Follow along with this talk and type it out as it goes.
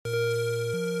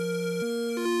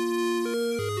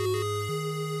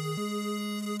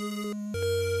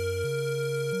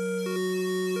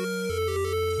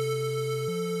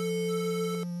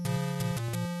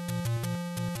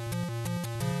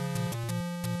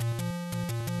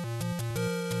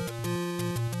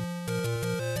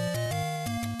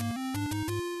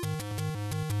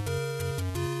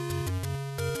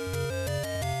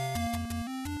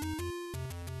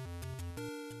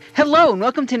Hello and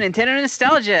welcome to Nintendo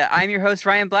Nostalgia. I'm your host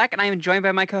Ryan Black, and I am joined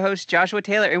by my co-host Joshua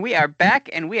Taylor, and we are back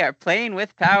and we are playing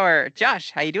with power.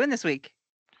 Josh, how you doing this week?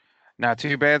 Not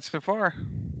too bad so far.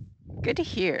 Good to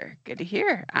hear. Good to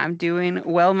hear. I'm doing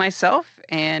well myself,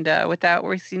 and without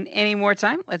wasting any more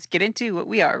time, let's get into what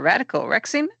we are radical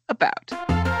rexing about.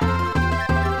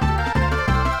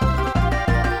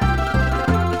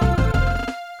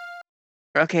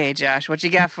 Okay, Josh, what you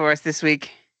got for us this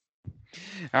week?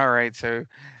 All right, so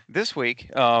this week,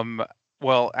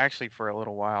 well, actually for a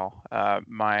little while,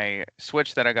 my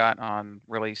Switch that I got on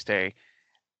release day,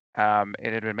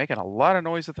 it had been making a lot of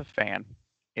noise with the fan.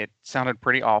 It sounded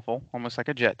pretty awful, almost like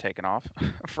a jet taking off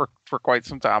for quite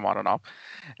some time on and off.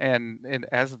 And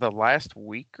as of the last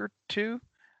week or two,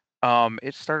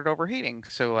 it started overheating.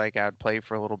 So like I'd play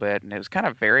for a little bit, and it was kind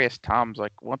of various times.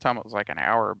 Like one time it was like an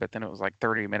hour, but then it was like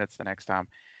 30 minutes the next time.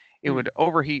 It Hmm. would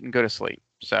overheat and go to sleep.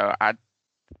 So I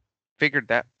figured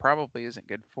that probably isn't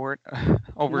good for it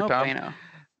over No time. bueno.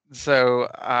 So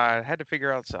I had to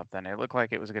figure out something. It looked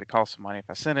like it was going to cost some money if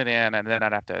I sent it in, and then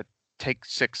I'd have to take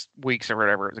 6 weeks or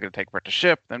whatever it was going to take for it to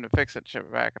ship, them to fix it, ship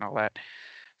it back, and all that.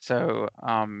 So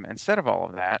instead of all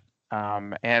of that,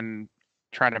 and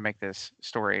trying to make this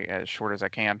story as short as I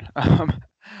can,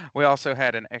 we also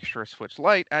had an extra Switch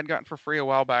Lite I'd gotten for free a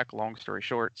while back. Long story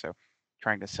short, so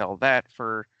trying to sell that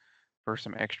for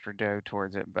some extra dough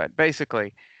towards it. But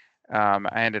basically, I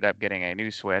ended up getting a new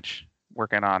Switch,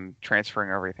 working on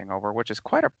transferring everything over, which is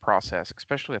quite a process,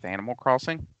 especially with Animal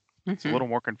Crossing. It's a Hmm. little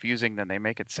more confusing than they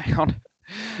make it sound.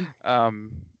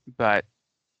 um, but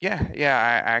yeah,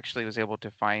 I actually was able to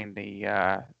find the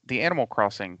Animal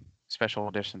Crossing special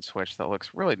edition Switch that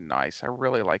looks really nice. I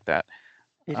really like that.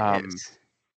 It Um, is.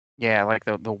 yeah, I like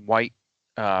the white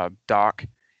dock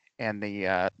and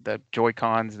the Joy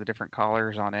Cons, the different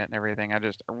colors on it and everything. I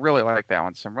really like that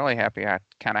one. So I'm really happy I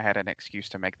kind of had an excuse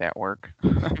to make that work.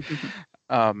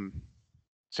 um,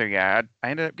 so yeah, I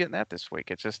ended up getting that this week.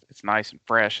 It's nice and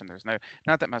fresh, and there's no,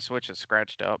 not that my Switch is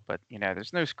scratched up, but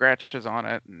there's no scratches on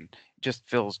it, and it just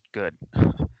feels good.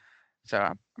 So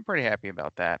I'm pretty happy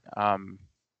about that.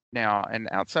 Now, and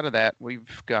outside of that,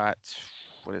 we've got,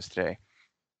 what is today?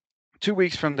 2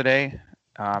 weeks from today,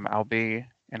 I'll be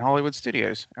in Hollywood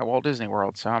Studios at Walt Disney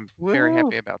World. So I'm very Woo!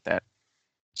 happy about that.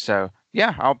 So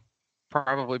yeah, I'll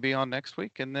probably be on next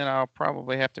week, and then I'll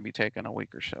probably have to be taking a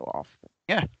week or so off. But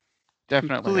yeah,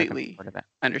 definitely looking Completely forward to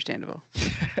understandable.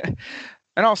 that.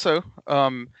 And also,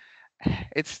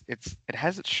 it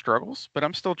has its struggles, but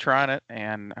I'm still trying it,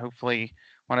 and hopefully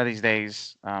one of these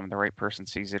days, the right person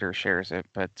sees it or shares it.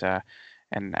 But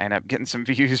and I end up getting some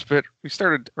views. But I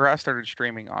started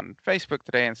streaming on Facebook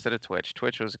today instead of Twitch.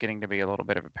 Twitch was getting to be a little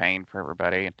bit of a pain for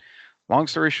everybody. And long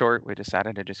story short, we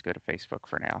decided to just go to Facebook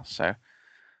for now. So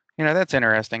that's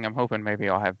interesting. I'm hoping maybe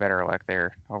I'll have better luck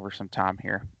there over some time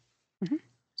here. Mhm.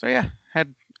 So yeah,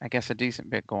 had I guess a decent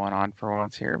bit going on for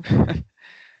once here.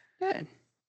 Good.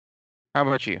 How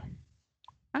about you?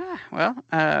 Well,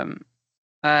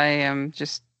 I am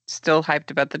just still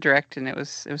hyped about the direct, and it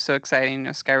was so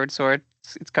exciting. Skyward Sword,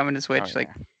 it's coming to Oh Switch. Like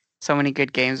yeah. so many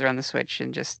good games are on the Switch,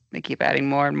 and just they keep adding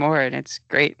more and more, and it's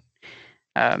great.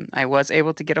 I was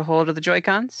able to get a hold of the Joy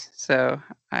Cons, so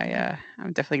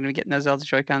I'm definitely gonna be getting those Zelda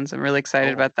Joy Cons. I'm really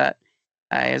excited Cool. about that.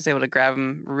 I was able to grab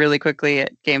them really quickly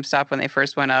at GameStop when they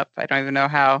first went up. I don't even know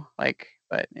how, but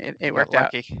it You got worked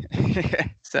out.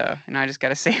 lucky. So, I just got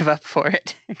to save up for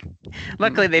it.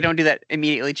 Luckily, they don't do that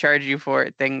immediately charge you for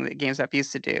it thing that GameStop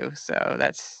used to do. So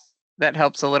that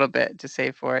helps a little bit to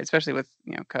save for it, especially with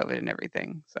COVID and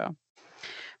everything. So,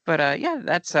 but yeah,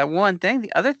 that's one thing.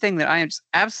 The other thing that I am just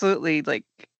absolutely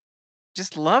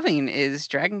just loving is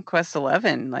Dragon Quest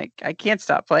 11. Like I can't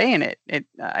stop playing it.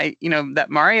 That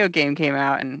Mario game came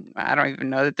out, and I don't even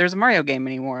know that there's a Mario game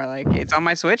anymore. Like it's on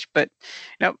my Switch, but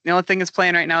nope. The only thing that's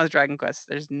playing right now is Dragon Quest.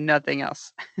 There's nothing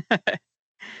else.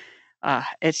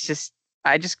 It's just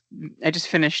I just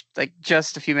finished like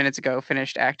just a few minutes ago.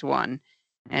 Finished Act One,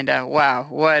 and wow,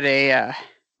 what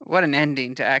an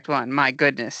ending to Act One. My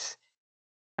goodness,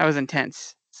 that was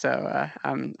intense. So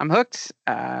I'm hooked.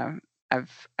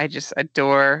 I just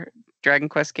adore Dragon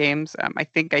Quest games. I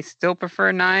think I still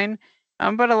prefer 9,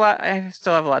 but I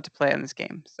still have a lot to play on this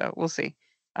game. So we'll see.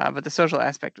 But the social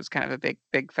aspect was kind of a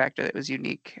big factor that was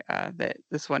unique that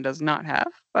this one does not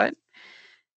have. But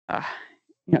uh,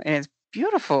 and it's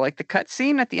beautiful. Like the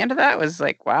cutscene at the end of that was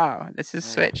like, wow, this is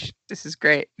Yeah. Switch. This is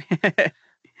great.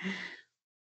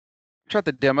 Tried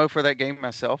the demo for that game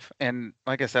myself, and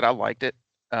like I said, I liked it.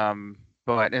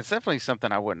 But it's definitely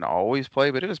something I wouldn't always play,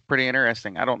 but it was pretty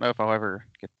interesting. I don't know if I'll ever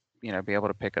get, be able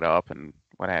to pick it up and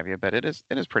what have you, but it is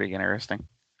pretty interesting.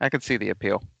 I could see the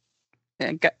appeal.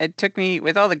 it took me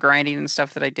with all the grinding and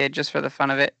stuff that I did just for the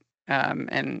fun of it,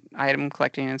 and item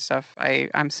collecting and stuff.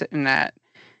 I'm sitting at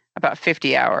about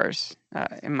 50 hours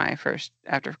in my first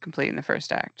after completing the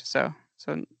first act. So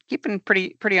keeping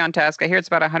pretty on task. I hear it's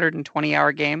about a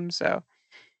 120-hour game, so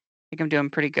I think I'm doing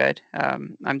pretty good.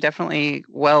 I'm definitely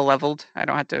well leveled. I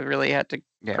don't have to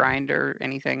Yeah. grind or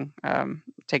anything.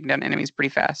 Taking down enemies pretty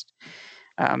fast.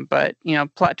 But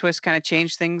plot twists kind of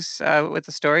change things with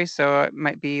the story, so it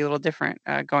might be a little different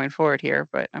going forward here.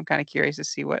 But I'm kind of curious to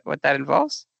see what that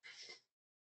involves.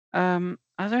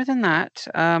 Other than that,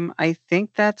 I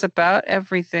think that's about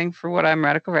everything for what I'm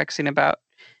Radical Rexing about.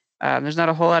 There's not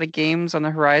a whole lot of games on the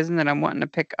horizon that I'm wanting to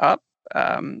pick up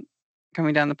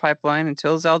coming down the pipeline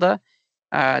until Zelda.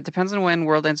 Depends on when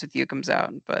World Ends With You comes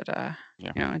out, but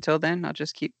until then, I'll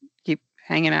just keep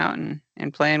hanging out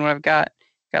and playing what I've got.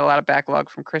 Got a lot of backlog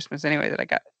from Christmas anyway that I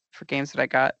got for games that I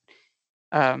got.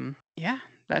 Yeah,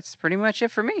 that's pretty much it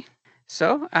for me.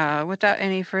 So, without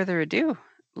any further ado,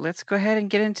 let's go ahead and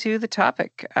get into the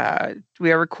topic.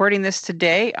 We are recording this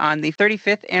today on the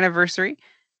 35th anniversary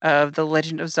of The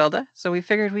Legend of Zelda, so we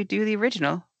figured we'd do the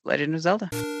original Legend of Zelda.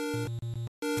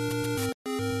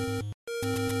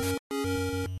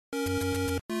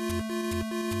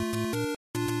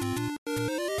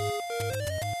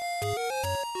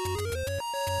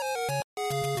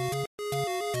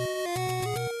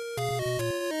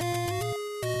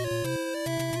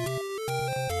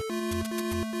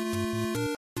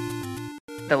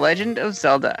 The Legend of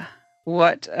Zelda.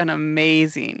 What an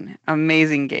amazing,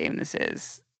 amazing game this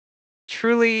is.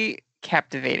 Truly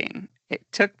captivating. It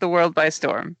took the world by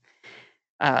storm.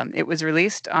 It was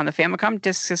released on the Famicom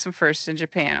Disk System first in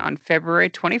Japan on February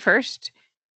 21st,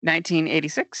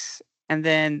 1986. And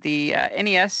then the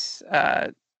NES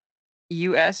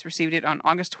US received it on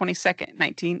August 22nd,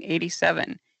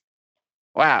 1987.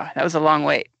 Wow, that was a long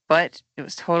wait, but it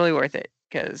was totally worth it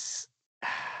because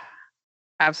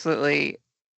absolutely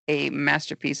a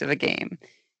masterpiece of a game.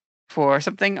 For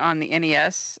something on the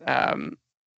NES,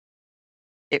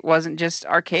 it wasn't just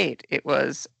arcade. It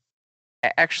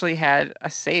actually had a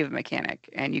save mechanic,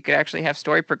 and you could actually have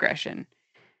story progression.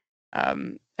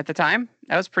 At the time,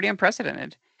 that was pretty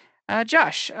unprecedented.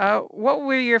 Josh, what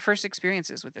were your first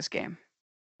experiences with this game?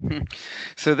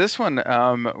 So this one,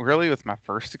 really with my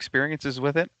first experiences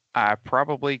with it, I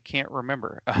probably can't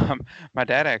remember. My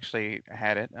dad actually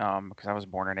had it because I was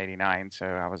born in '89, so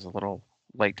I was a little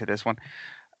late to this one.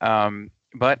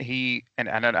 But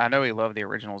I know he loved the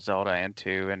original Zelda and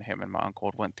 2, and him and my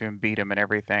uncle went through and beat him and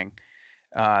everything.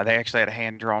 They actually had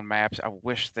hand-drawn maps. I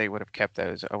wish they would have kept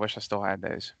those. I wish I still had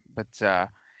those. But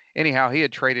anyhow, he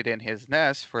had traded in his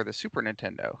NES for the Super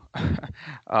Nintendo.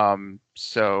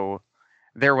 So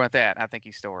there went that. I think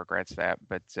he still regrets that.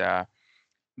 But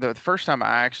the first time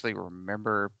I actually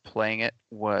remember playing it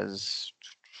was,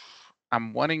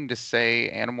 I'm wanting to say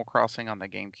Animal Crossing on the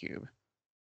GameCube,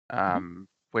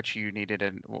 which you needed,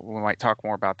 and we might talk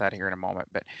more about that here in a moment,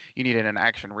 but you needed an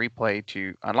action replay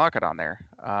to unlock it on there.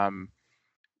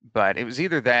 But it was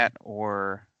either that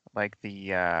or like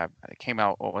it came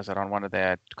out, what was it, on one of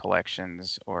the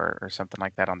collections or something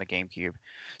like that on the GameCube.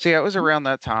 So yeah, it was around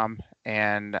that time,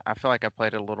 and I feel like I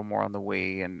played it a little more on the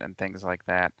Wii and things like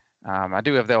that. I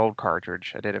do have the old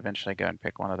cartridge. I did eventually go and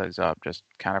pick one of those up just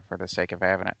kind of for the sake of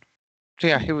having it. So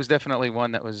yeah, it was definitely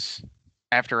one that was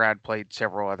after I'd played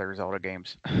several other Zelda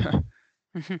games.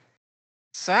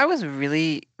 So I was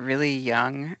really, really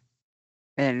young,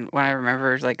 and when I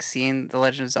remember like seeing The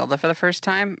Legend of Zelda for the first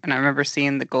time, and I remember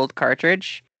seeing the gold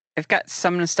cartridge, I've got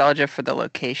some nostalgia for the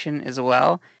location as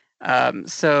well.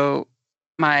 So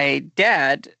my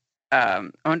dad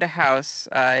owned a house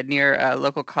near a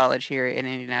local college here in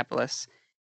Indianapolis,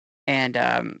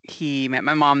 and he met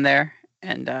my mom there,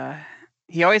 and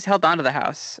he always held on to the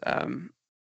house.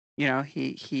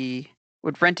 He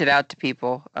would rent it out to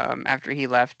people after he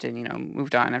left and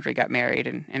moved on after he got married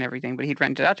and everything. But he'd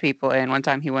rent it out to people. And one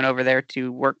time he went over there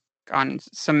to work on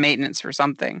some maintenance for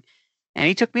something, and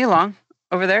he took me along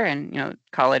over there. And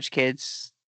college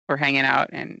kids were hanging out,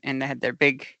 and they had their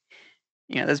big,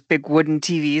 those big wooden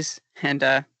TVs, and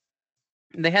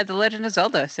they had The Legend of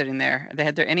Zelda sitting there. They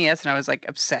had their NES, and I was like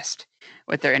obsessed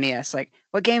with their NES. Like,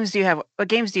 what games do you have? What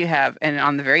games do you have? And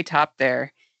on the very top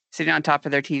there, sitting on top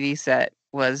of their TV set,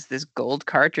 was this gold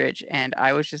cartridge, and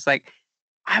I was just like,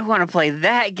 I want to play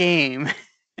that game.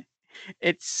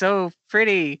 It's so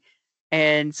pretty.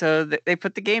 And so they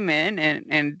put the game in,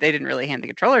 and they didn't really hand the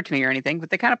controller to me or anything, but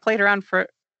they kind of played around kind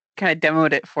of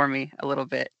demoed it for me a little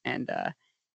bit, and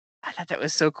I thought that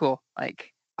was so cool.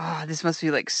 Like, oh, this must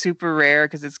be like super rare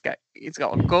because it's got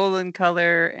golden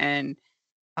color, and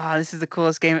oh, this is the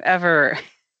coolest game ever.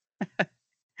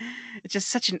 It's just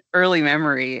such an early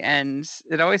memory, and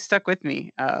it always stuck with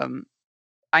me.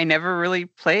 I never really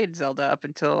played Zelda up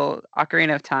until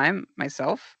Ocarina of Time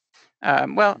myself.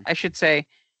 Well, I should say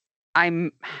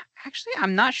I'm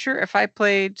I'm not sure if I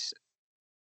played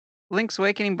Link's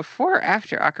Awakening before or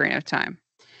after Ocarina of Time.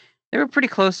 They were pretty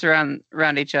close around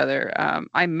each other.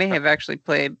 I may Uh, have actually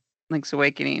played Link's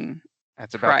Awakening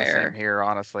That's about the same prior, here,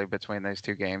 honestly, between those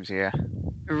two games. Yeah.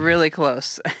 really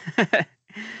close.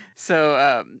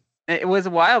 So it was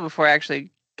a while before I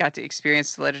actually got to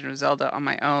experience The Legend of Zelda on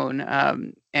my own,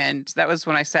 and that was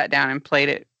when I sat down and played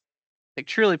it, like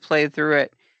truly played through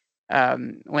it.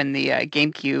 When the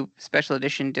GameCube Special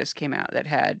Edition disc came out, that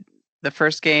had the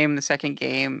first game, the second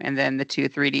game, and then the two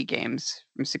 3D games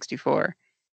from 64,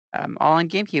 all on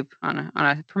GameCube on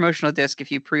a promotional disc.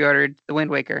 If you pre-ordered the Wind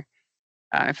Waker,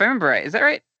 if I remember right, is that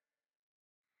right?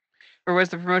 Or was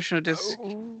the promotional disc?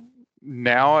 Oh,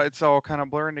 now it's all kind of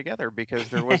blurring together because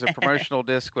there was a promotional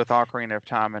disc with Ocarina of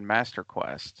Time and Master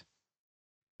Quest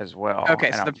as well, Okay,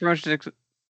 and so the promotional disc.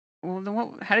 Well,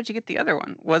 then how did you get the other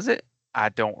one? I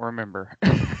don't remember.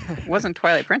 Wasn't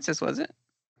Twilight Princess, was it?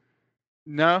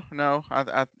 No, no.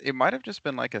 It might have just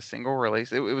been like a single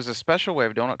release. It was a special way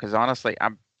of doing it because honestly,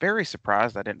 I'm very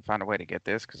surprised I didn't find a way to get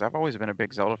this because I've always been a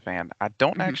big Zelda fan. I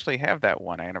don't Mhm. actually have that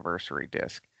one anniversary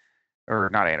disc, or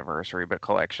not anniversary, but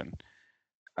collection.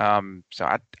 So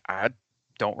I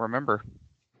don't remember.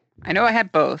 I know I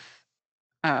had both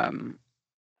um,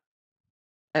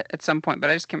 at some point, but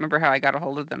I just can't remember how I got a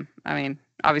hold of them. I mean,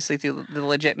 obviously through the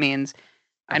legit means.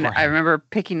 I Right. remember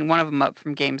picking one of them up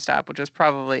from GameStop, which was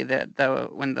probably the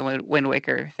when the Wind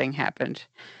Waker thing happened.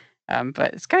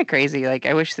 But it's kind of crazy. Like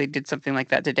I wish they did something like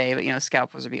that today, but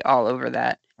scalpers would be all over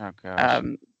that. Oh gosh.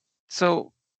 Um,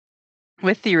 so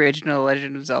with the original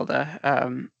Legend of Zelda,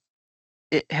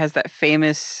 it has that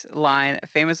famous line, a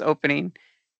famous opening.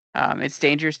 It's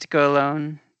dangerous to go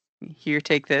alone. Here,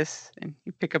 take this, and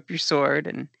you pick up your sword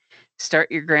and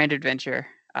start your grand adventure.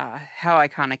 How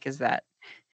iconic is that?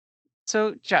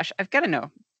 So, Josh, I've got to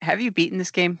know: have you beaten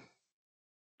this game?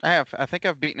 I have. I think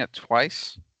I've beaten it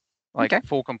twice. Like Okay.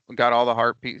 got all the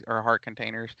heart piece or heart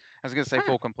containers. I was gonna say Ah,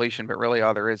 full completion, but really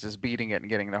all there is beating it and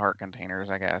getting the heart containers,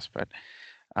 I guess. But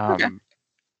okay. um,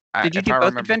 Did you if do I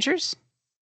both remember, adventures?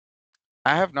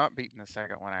 I have not beaten the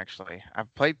second one actually.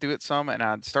 I've played through it some, and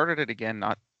I started it again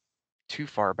not too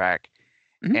far back,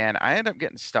 Mhm, and I ended up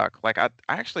getting stuck. Like I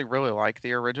actually really like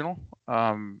the original.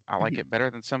 I like mhm, it better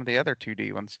than some of the other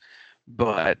 2D ones,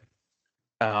 but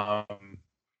um,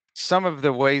 some of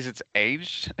the ways it's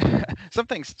aged, some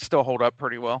things still hold up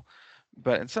pretty well,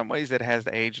 but in some ways it has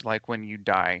aged. Like when you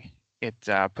die, it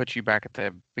puts you back at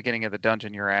the beginning of the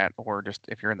dungeon you're at, or just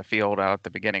if you're in the field out at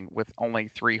the beginning with only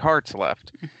 3 hearts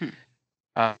left,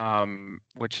 mhm,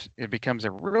 which it becomes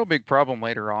a real big problem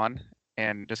later on.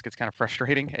 And just gets kind of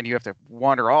frustrating, and you have to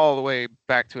wander all the way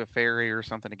back to a ferry or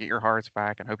something to get your hearts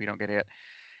back, and hope you don't get hit.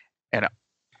 And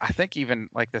I think even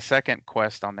like the second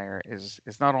quest on there is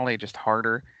not only just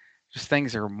harder, just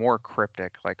things are more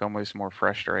cryptic, like almost more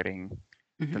frustrating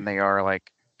mhm. than they are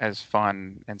like as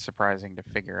fun and surprising to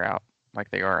figure out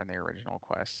like they are in the original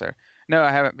quest. So no,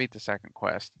 I haven't beat the second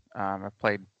quest. I've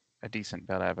played a decent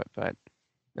bit of it, but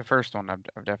the first one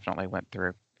I've definitely went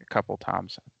through a couple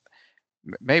times,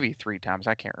 maybe 3 times.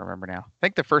 I can't remember now. I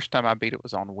think the first time I beat it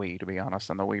was on Wii, to be honest,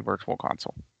 on the Wii Virtual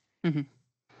Console. Mhm.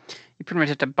 You pretty much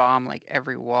have to bomb like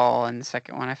every wall in the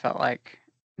second one. I felt like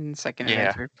in the second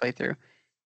Yeah, adventure playthrough,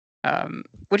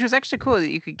 which was actually cool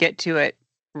that you could get to it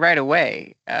right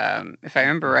away. If I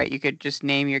remember right, you could just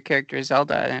name your character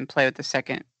Zelda and play with the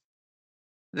second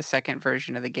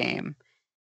version of the game.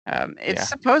 It's yeah.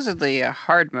 supposedly a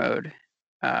hard mode.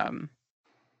 Um,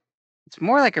 it's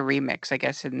more like a remix, I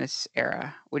guess, in this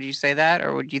era. Would you say that,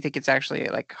 or would you think it's actually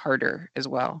like harder as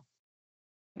well?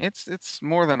 It's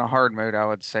more than a hard mode, I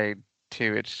would say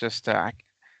too. It's just I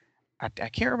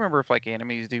can't remember if like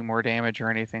enemies do more damage or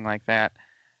anything like that.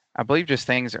 I believe just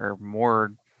things are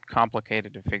more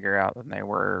complicated to figure out than they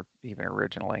were even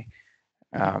originally.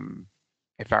 Mhm. Um,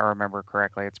 if I remember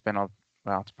correctly, it's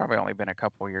probably only been a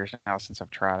couple years now since I've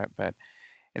tried it, but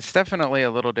it's definitely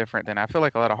a little different than I feel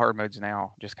like a lot of hard modes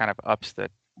now just kind of ups the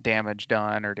damage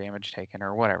done or damage taken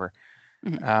or whatever.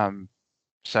 Mhm. Um,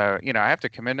 so I have to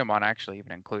commend them on actually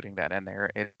even including that in there.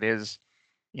 It is,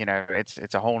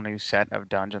 it's a whole new set of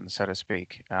dungeons, so to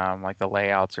speak. Like the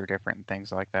layouts are different and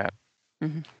things like that.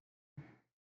 Mhm.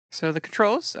 So the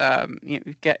controls, you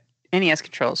get NES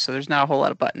controls, so there's not a whole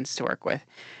lot of buttons to work with.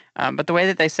 But the way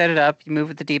that they set it up, you move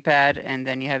with the D-pad, and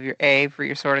then you have your A for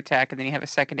your sword attack, and then you have a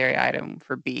secondary item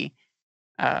for B.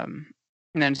 Um,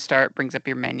 and then start brings up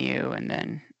your menu, and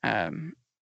then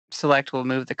select will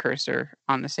move the cursor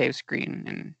on the save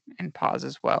screen and pause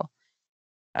as well.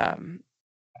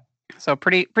 So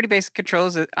pretty basic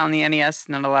controls on the NES,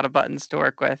 not a lot of buttons to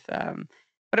work with,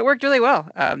 but it worked really well.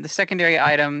 The secondary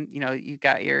item, you've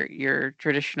got your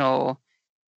traditional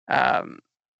kind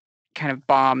of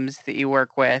bombs that you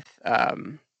work with,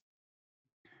 and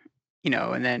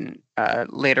then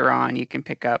later on you can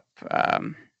pick up.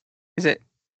 Is it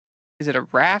a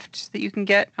raft that you can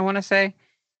get? I want to say.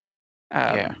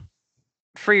 Yeah.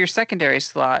 For your secondary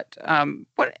slot,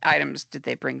 what items did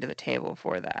they bring to the table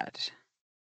for that?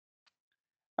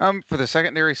 For the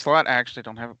secondary slot, I actually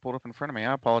don't have it pulled up in front of me.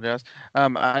 I apologize.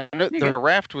 I know the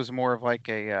raft was more of like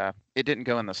a. It didn't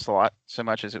go in the slot so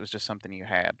much as it was just something you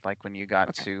had. Like when you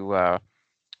got to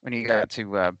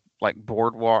like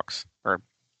boardwalks, or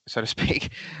so to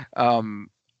speak,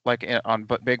 like on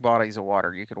big bodies of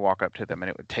water, you could walk up to them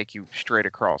and it would take you straight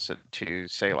across it to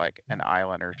say like an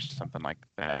island or something like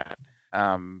that.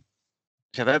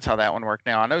 So that's how that one worked.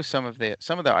 Now I know some of the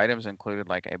items included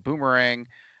like a boomerang,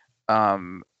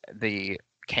 the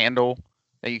candle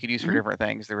that you could use for different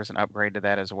things. There was an upgrade to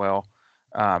that as well.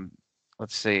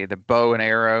 Let's see, the bow and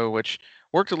arrow, which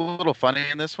worked a little funny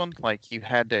in this one. Like you'd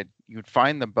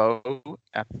find the bow,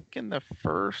 I think in the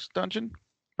first dungeon,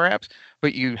 perhaps,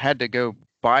 but you had to go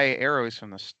buy arrows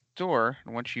from the store.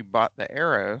 And once you bought the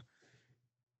arrow,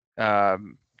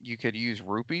 you could use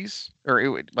rupees, or it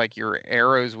would like your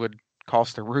arrows would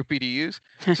cost a rupee to use.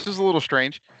 This was a little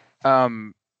strange.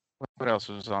 What else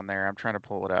was on there? I'm trying to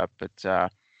pull it up, but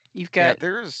you've got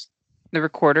there's the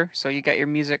recorder, so you got your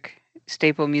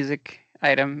staple music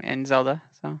item in Zelda.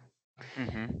 So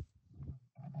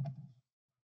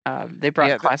they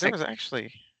brought classic. There was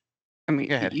actually. I mean,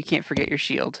 you can't forget your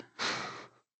shield.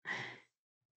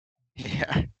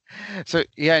 Yeah. So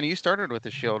yeah, and you started with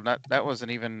the shield. That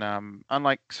wasn't even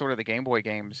unlike sort of the Game Boy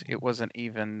games. It wasn't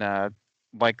even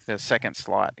like the second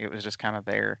slot. It was just kind of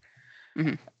there.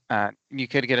 You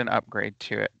could get an upgrade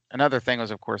to it. Another thing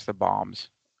was, of course, the bombs,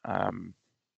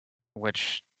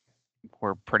 which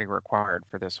were pretty required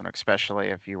for this one, especially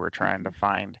if you were trying to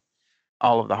find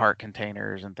all of the heart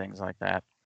containers and things like that.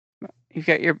 You've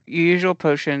got your usual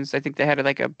potions. I think they had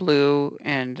like a blue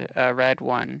and a red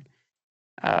one.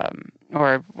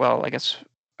 Or, well, I guess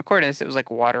according to this, it was like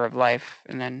water of life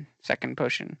and then second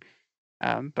potion.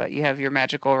 But you have your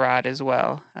magical rod as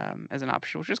well as an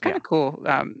option, which is kind of cool.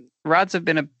 Rods have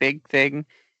been a big thing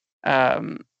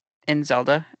in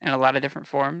Zelda in a lot of different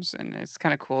forms, and it's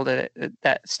kind of cool that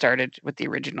that started with the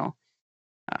original.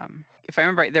 If I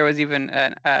remember right, there was even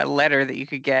a letter that you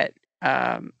could get.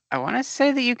 I want to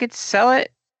say that you could sell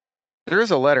it. There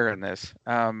is a letter in this.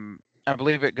 I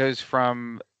believe it goes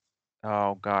from.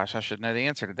 Oh gosh, I should know the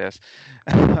answer to this.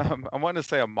 I wanted to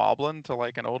say a moblin to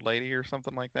like an old lady or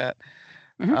something like that.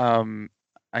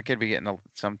 I could be getting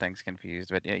some things confused,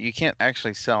 but yeah, you can't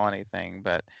actually sell anything.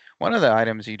 But one of the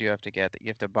items you do have to get that you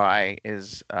have to buy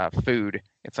is food.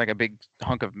 It's like a big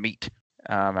hunk of meat,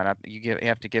 and you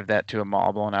have to give that to a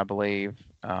moblin, I believe.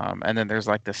 And then there's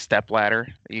like the step ladder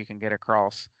that you can get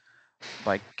across,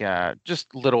 like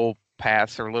just little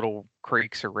paths or little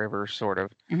creeks or rivers, sort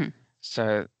of.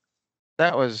 So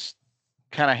that was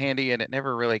kind of handy, and it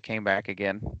never really came back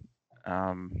again.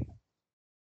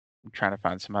 I'm trying to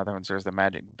find some other ones. There's the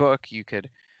magic book. You could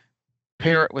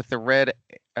pair it with the red.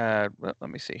 Let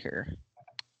me see here.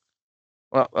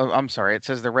 Well, I'm sorry. It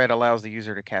says the red allows the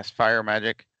user to cast fire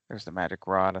magic. There's the magic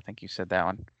rod. I think you said that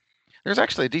one. There's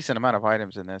actually a decent amount of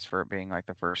items in this for it being like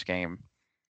the first game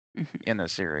in the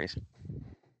series.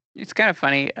 It's kind of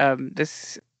funny.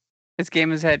 This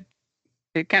game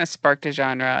it kind of sparked a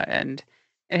genre, and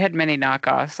it had many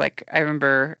knockoffs. Like I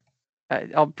remember,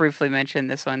 I'll briefly mention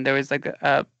this one. There was like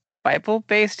a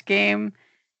Bible-based game.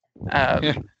 I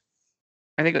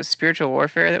think it was Spiritual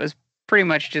Warfare. That was pretty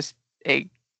much just a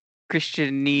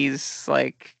Christianese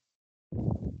like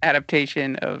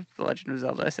adaptation of The Legend of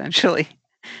Zelda, essentially.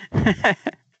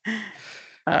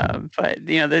 But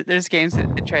there's games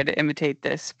that try to imitate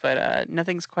this, but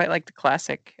nothing's quite like the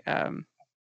classic.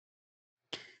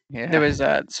 There was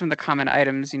some of the common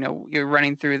items. You're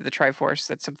running through the Triforce.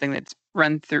 That's something that's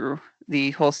run through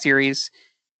the whole series.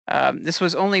 This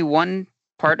was only one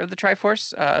part of the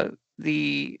Triforce.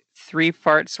 The 3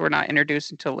 parts were not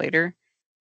introduced until later.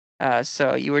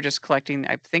 So you were just collecting.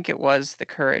 I think it was the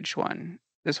Courage one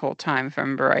this whole time, if I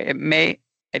remember right.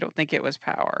 I don't think it was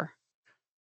Power.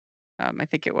 I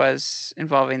think it was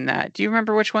involving that. Do you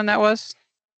remember which one that was?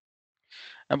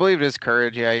 I believe it is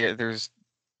Courage. Yeah,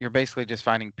 you're basically just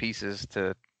finding pieces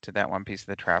to that one piece of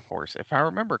the Triforce. If I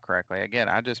remember correctly, again,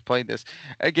 I just played this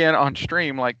again on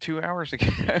stream like 2 hours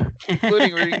ago,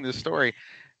 including reading the story.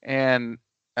 And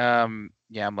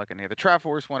Yeah, I'm looking here. The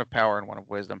Triforce, one of Power and one of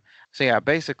Wisdom. So yeah,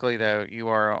 basically though, you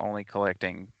are only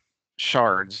collecting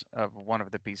shards of one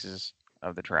of the pieces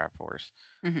of the Triforce.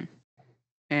 Hmm.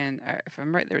 And if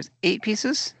I'm right, there was 8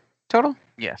 pieces total.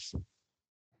 Yes.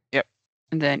 Yep.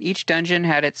 And then each dungeon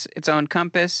had its own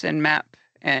compass and map,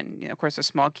 and of course the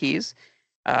small keys.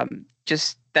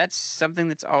 Just that's something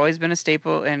that's always been a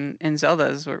staple in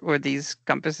Zelda's, were these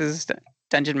compasses,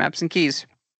 dungeon maps, and keys.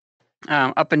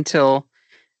 Up until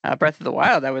Breath of the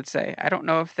Wild, I would say. I don't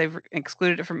know if they've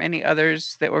excluded it from any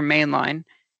others that were mainline,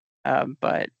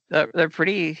 but they're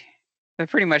pretty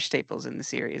much staples in the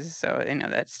series. So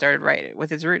that started right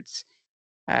with its roots.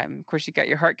 Of course, you got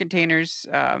your heart containers.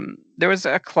 There was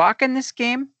a clock in this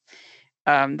game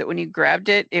that when you grabbed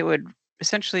it, it would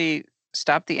essentially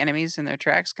stop the enemies in their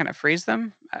tracks, kind of freeze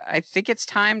them. I think it's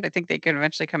timed. I think they can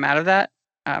eventually come out of that.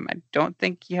 I don't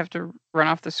think you have to run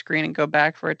off the screen and go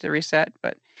back for it to reset,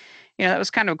 but that was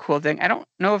kind of a cool thing. I don't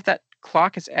know if that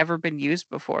clock has ever been used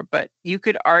before, but you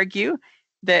could argue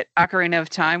that Ocarina of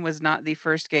Time was not the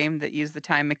first game that used the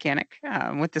time mechanic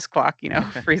with this clock,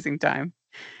 freezing time.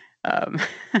 Um,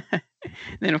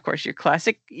 then of course your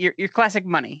classic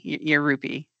money, your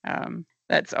rupee.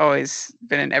 That's always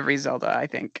been in every Zelda, I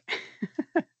think.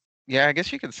 Yeah, I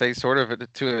guess you could say sort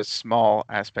of to a small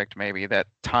aspect maybe that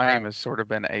time has sort of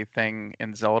been a thing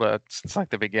in Zelda since like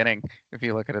the beginning, if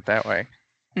you look at it that way.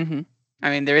 Mm-hmm. I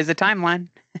mean, there is a timeline.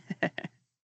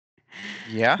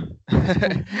 Yeah.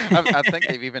 I think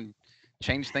they've even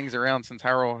changed things around since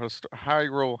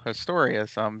Hyrule Historia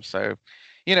some, so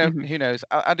Mm-hmm. who knows?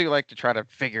 I do like to try to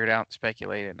figure it out, and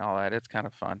speculate it and all that. It's kind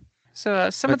of fun. So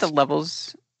some of But the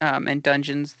levels and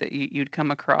dungeons that you'd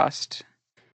come across,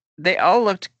 they all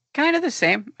looked kind of the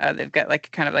same. They've got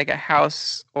like kind of like a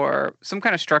house or some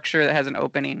kind of structure that has an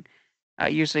opening.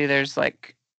 Usually there's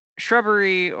like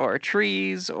shrubbery or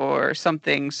trees or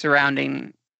something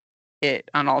surrounding it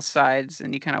on all sides,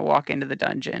 and you kind of walk into the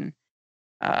dungeon.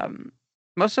 Um,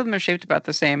 Most of them are shaped about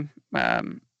the same.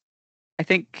 I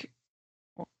think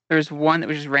there's one that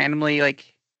was just randomly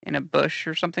like in a bush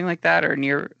or something like that, or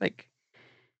near like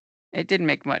it didn't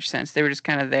make much sense. They were just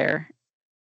kind of there.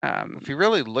 if you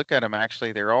really look at them,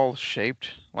 actually, they're all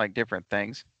shaped like different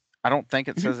things. I don't think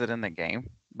it Mhm. says it in the game,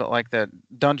 but like the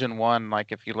dungeon one,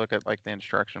 like if you look at like the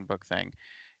instruction book thing,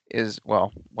 is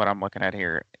well, what I'm looking at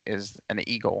here is an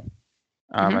eagle.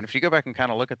 Mhm. And if you go back and kind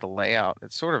of look at the layout,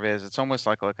 it sort of is. It's almost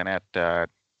like looking at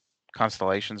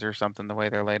constellations or something, the way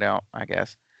they're laid out, I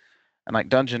guess. And like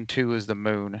Dungeon 2 is the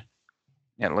moon.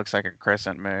 It looks like a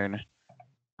crescent moon.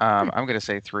 I'm going to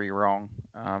say 3 wrong.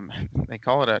 They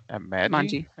call it a Magi?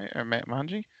 Manji. Or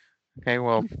Manji? Okay,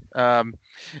 well, um,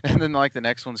 and then like the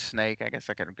next one's snake. I guess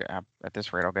I could, at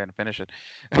this rate, I'll go ahead and finish it.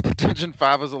 Dungeon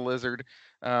 5 is a lizard.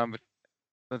 But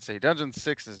let's see, Dungeon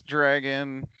 6 is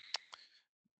dragon.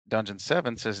 Dungeon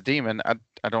 7 says demon.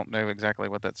 I don't know exactly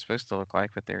what that's supposed to look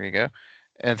like, but there you go.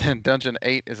 And then Dungeon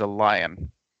 8 is a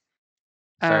lion.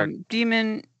 So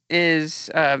Demon is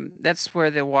that's where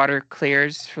the water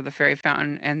clears for the fairy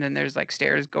fountain, and then there's like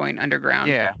stairs going underground.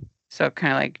 yeah, So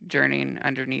kind of like journeying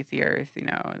underneath the earth,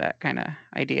 that kind of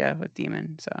idea with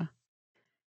demon. So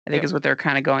I think yep. is what they're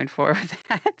kind of going for with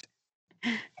that.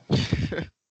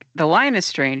 The lion is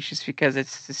strange just because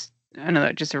it's just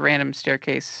just a random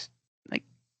staircase, like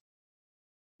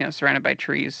surrounded by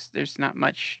trees. There's not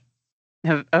much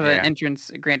of an Yeah. entrance,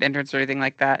 a grand entrance or anything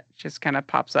like that. It just kind of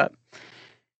pops up.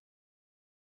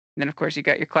 And then, of course, you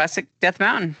got your classic Death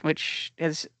Mountain, which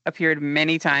has appeared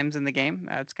many times in the game.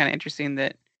 It's kind of interesting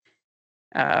that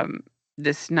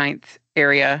this 9th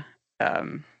area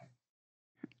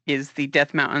is the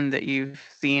Death Mountain that you've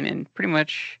seen in pretty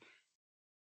much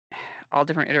all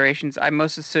different iterations. I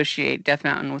most associate Death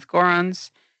Mountain with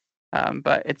Gorons,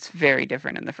 but it's very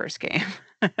different in the first game.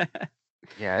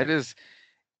 Yeah, it is.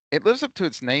 It lives up to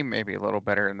its name maybe a little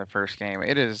better in the first game.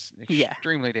 It is Yeah,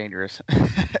 extremely dangerous.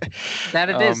 that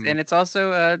it is, and it's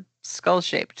also skull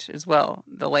shaped as well.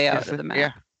 The layout of the map.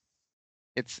 Yeah,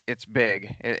 it's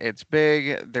big. It's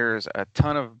big. There's a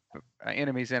ton of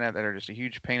enemies in it that are just a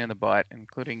huge pain in the butt,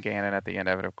 including Ganon at the end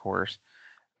of it, of course.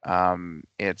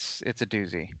 It's a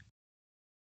doozy.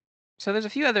 So there's a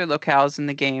few other locales in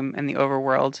the game in the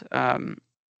overworld.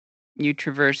 You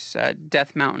traverse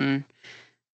Death Mountain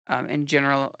in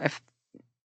general,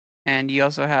 and you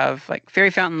also have like fairy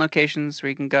fountain locations where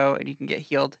you can go and you can get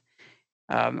healed.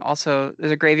 Also,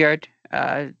 there's a graveyard,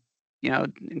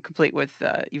 complete with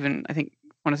even I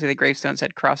want to say the gravestones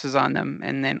had crosses on them,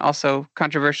 and then also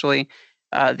controversially,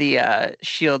 the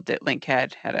shield that Link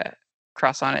had a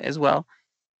cross on it as well.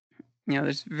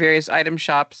 There's various item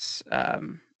shops.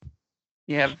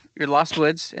 You have your Lost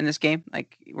Woods in this game,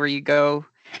 like where you go.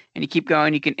 and you keep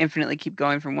going. You can infinitely keep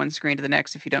going from one screen to the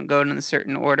next if you don't go in a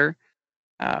certain order.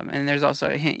 And there's also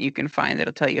a hint you can find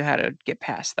that'll tell you how to get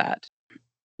past that.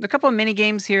 A couple of mini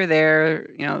games here or there.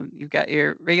 You've got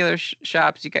your regular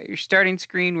shops. You've got your starting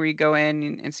screen where you go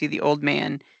in and see the old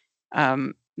man.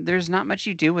 There's not much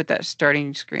you do with that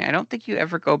starting screen. I don't think you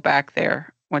ever go back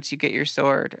there once you get your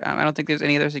sword. I don't think there's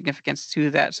any other significance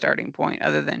to that starting point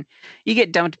other than you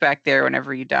get dumped back there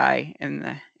whenever you die in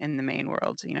the main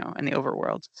world, in the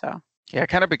overworld. So Yeah, it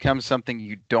kind of becomes something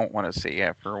you don't want to see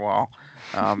after a while.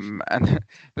 And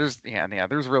there's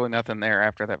really nothing there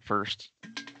after that first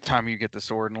time you get the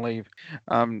sword and leave.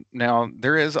 Now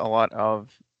there is a lot of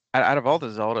out of all the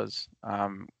Zeldas,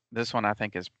 this one I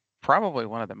think is probably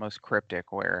one of the most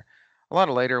cryptic, where a lot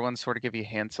of later ones sort of give you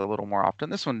hints a little more often.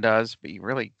 This one does, but you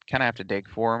really kind of have to dig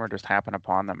for them or just happen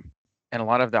upon them. And a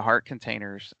lot of the heart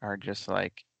containers are just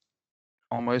like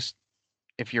almost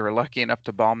if you were lucky enough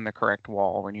to bomb the correct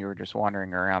wall when you were just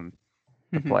wandering around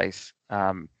the place.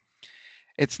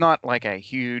 It's not like a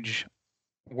huge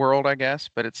world, I guess,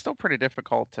 but it's still pretty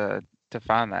difficult to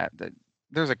find that.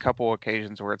 There's a couple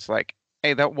occasions where it's like,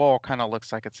 hey, that wall kind of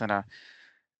looks like it's in an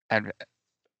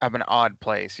odd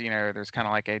place. There's kind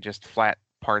of like a just flat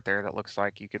part there that looks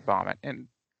like you could bomb it, and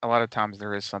a lot of times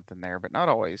there is something there, but not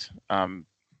always.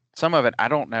 Some of it, I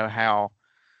don't know how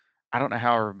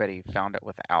everybody found it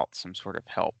without some sort of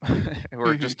help,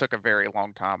 or it just took a very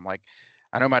long time. Like,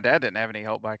 I know my dad didn't have any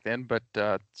help back then, but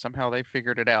somehow they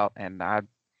figured it out, and I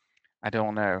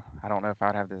don't know. I don't know if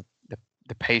I'd have the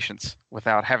patience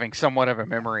without having somewhat of a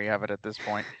memory of it at this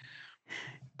point.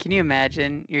 Can you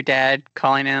imagine your dad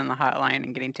calling in on the hotline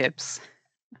and getting tips?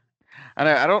 I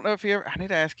know. I don't know if he ever. I need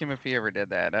to ask him if he ever did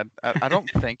that. I don't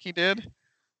think he did,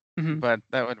 but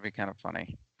that would be kind of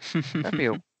funny. That'd be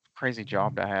a crazy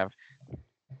job to have.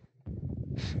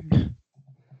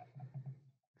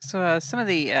 So some of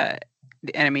the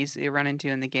enemies you run into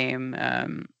in the game,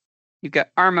 you've got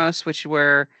Armos, which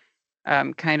were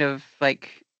kind of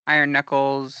like Iron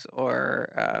Knuckles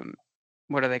or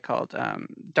what are they called?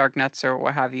 Dark Nuts or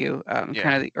what have you.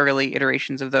 Kind of the early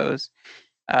iterations of those.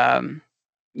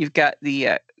 You've got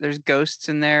there's ghosts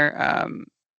in there.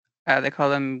 They call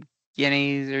them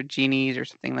guineas or genies or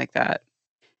something like that.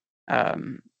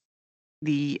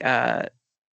 The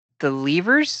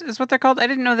levers is what they're called. I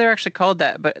didn't know they're actually called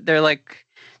that, but they're like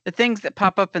the things that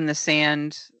pop up in the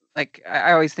sand. Like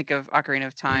I always think of Ocarina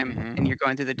of Time, and you're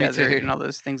going through the desert, and all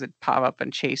those things that pop up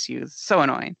and chase you. It's so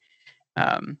annoying.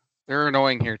 They're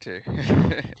annoying here too.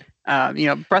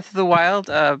 Breath of the Wild.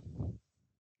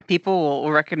 People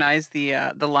will recognize the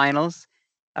Lynels.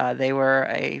 They were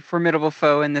a formidable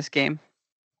foe in this game.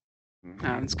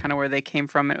 It's kind of where they came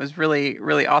from. It was really,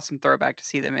 really awesome throwback to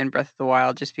see them in Breath of the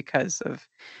Wild, just because of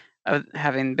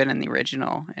having been in the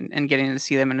original and getting to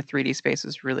see them in a 3D space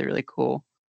was really, really cool.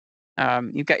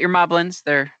 You've got your Moblins.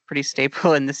 They're pretty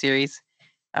staple in the series.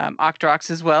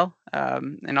 Octoroks as well,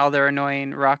 and all their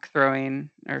annoying rock throwing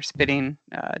or spitting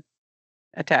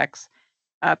attacks.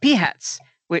 Peahats,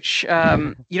 which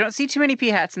you don't see too many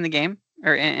Peahats in the game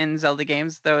or in Zelda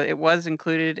games, though it was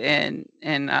included in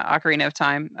Ocarina of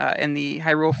Time in the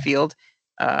Hyrule Field.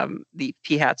 The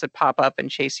Peahats would pop up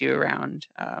and chase you around.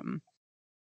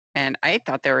 And I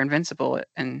thought they were invincible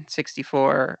in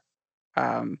 64,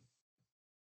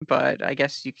 but I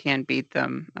guess you can beat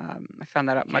them. I found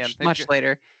that out much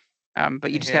later.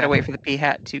 But you just got to wait for the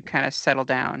Peahat to kind of settle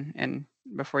down, and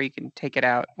before you can take it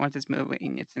out. Once it's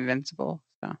moving, it's invincible.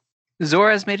 So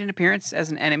Zora's made an appearance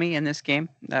as an enemy in this game.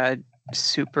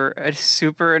 Super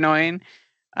annoying.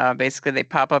 Basically, they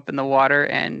pop up in the water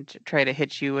and try to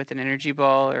hit you with an energy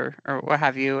ball or what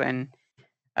have you, and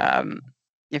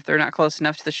if they're not close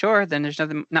enough to the shore, then there's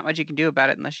not much you can do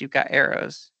about it unless you've got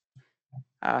arrows.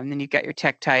 And then you've got your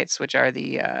Tektites, which are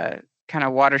the kind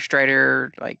of water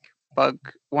strider, like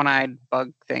one-eyed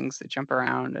bug things that jump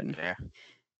around and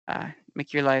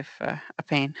make your life a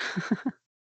pain.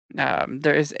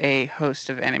 There is a host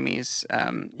of enemies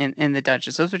in the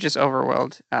dungeons. Those are just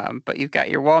overworld. But you've got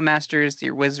your wall masters,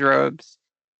 your Wizrobes.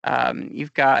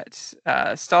 You've got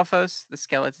Stalfos, the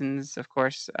skeletons, of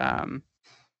course.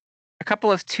 A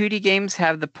couple of 2D games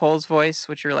have the Pole's voice,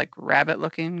 which are like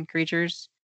rabbit-looking creatures.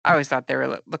 I always thought they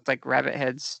looked like rabbit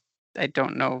heads. I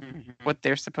don't know what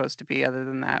they're supposed to be other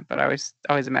than that, but I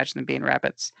always imagine them being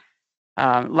rabbits.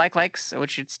 Likes, which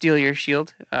should steal your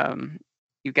shield.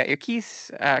 You've got your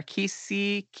Keese,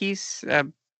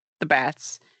 the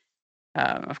bats,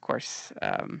 of course.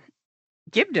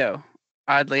 Gibdo,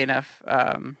 oddly enough,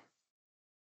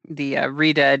 the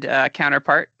Redead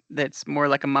counterpart that's more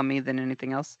like a mummy than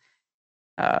anything else.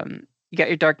 You got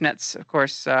your dark nets, of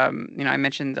course. I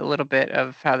mentioned a little bit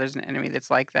of how there's an enemy that's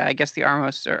like that. I guess the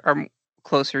Armos are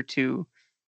closer to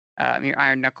your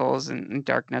iron knuckles, and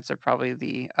dark nets are probably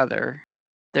the other.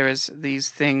 There was these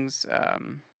things. They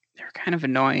were kind of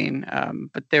annoying,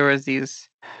 but there was these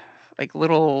like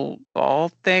little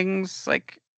ball things.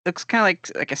 Like looks kind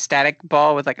of like a static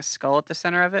ball with like a skull at the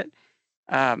center of it.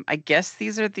 I guess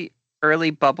these are the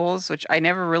early bubbles, which I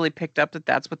never really picked up that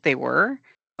that's what they were.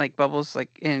 Like bubbles,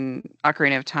 like in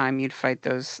Ocarina of Time, you'd fight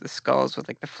the skulls with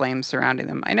like the flames surrounding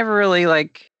them. I never really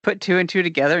like put two and two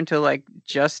together until like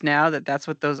just now that that's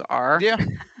what those are. Yeah.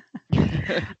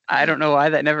 I don't know why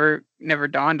that never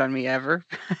dawned on me ever.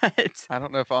 I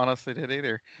don't know if I honestly did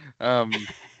either.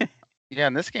 Yeah,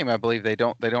 in this game, I believe they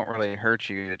don't really hurt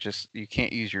you. It just you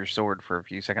can't use your sword for a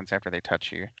few seconds after they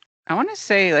touch you. I want to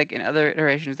say like in other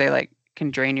iterations they like can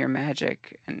drain your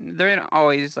magic, and they don't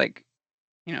always like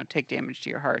take damage to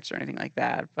your hearts or anything like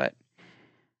that. But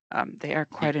they are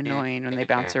quite annoying when they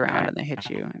bounce around and they hit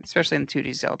you, especially in the 2D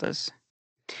Zeldas.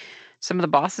 Some of the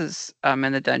bosses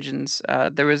in the dungeons,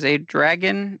 there was a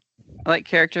dragon-like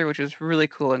character, which was really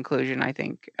cool inclusion, I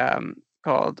think,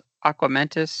 called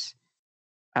Aquamentus.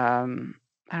 I don't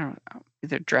know,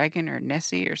 either dragon or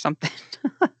Nessie or something.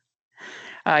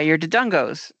 Your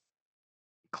Dodongos,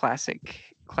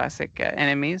 classic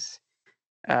enemies.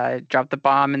 Drop the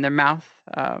bomb in their mouth.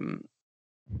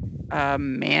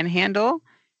 Manhandle,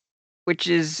 which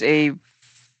is a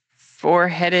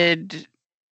four-headed.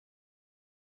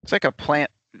 It's like a piranha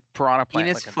plant.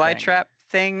 Venus flytrap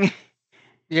thing.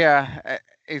 Yeah,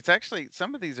 it's actually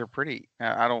some of these are pretty.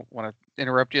 I don't want to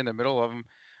interrupt you in the middle of them,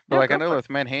 but like I know with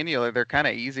Manhandle, they're kind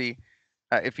of easy.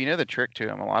 If you know the trick to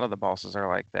them, a lot of the bosses are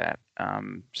like that.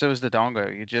 So is the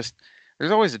Dongo.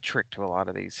 There's always a trick to a lot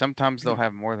of these. Sometimes they'll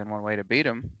have more than one way to beat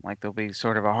them. Like there'll be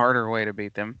sort of a harder way to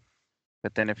beat them.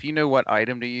 But then if you know what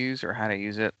item to use or how to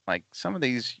use it, like some of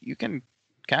these you can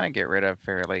kind of get rid of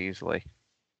fairly easily.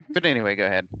 But anyway, go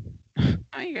ahead.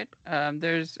 Oh, you're good.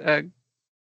 There's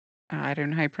I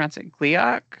don't know how you pronounce it,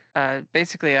 Gleeok.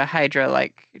 Basically a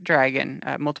Hydra-like dragon,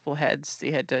 multiple heads that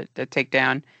you had to take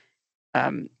down.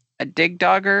 A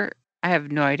Digdogger, I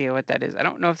have no idea what that is. I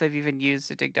don't know if they've even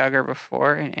used a Digdogger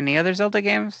before in any other Zelda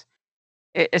games.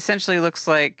 It essentially looks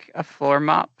like a floor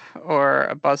mop or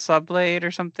a buzzsaw blade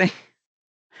or something.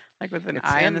 Like with an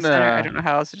eye in the center. I don't know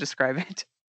how else to describe it.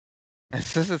 It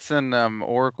says it's in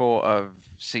Oracle of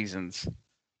Seasons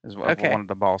is one of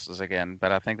the bosses again,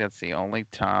 but I think that's the only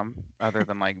time other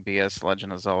than like BS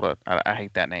Legend of Zelda. I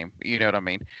hate that name. You know what I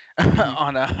mean?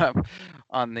 on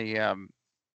the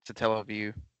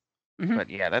Satellaview. But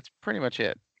yeah, that's pretty much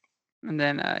it. And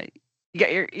then you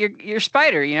got your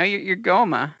spider. Your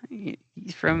Goma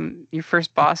from your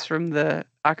first boss from the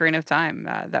Ocarina of Time.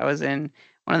 That was in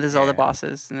one of the Zelda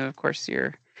bosses, and then of course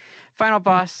your final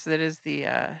boss that is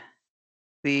the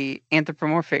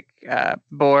anthropomorphic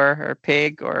boar or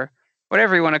pig or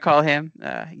whatever you want to call him,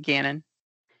 Ganon.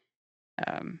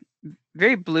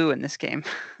 Very blue in this game.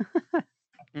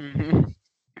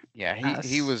 Yeah,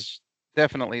 he was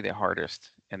definitely the hardest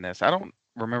in this. I don't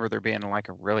remember there being like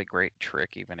a really great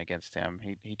trick even against him.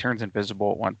 He turns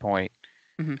invisible at one point.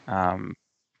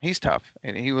 He's tough,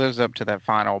 and he lives up to that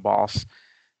final boss.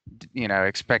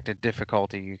 Expected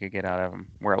difficulty you could get out of him.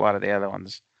 Where a lot of the other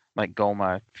ones, like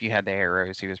Goma, if you had the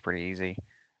arrows, he was pretty easy.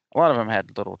 A lot of them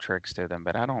had little tricks to them,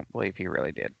 but I don't believe he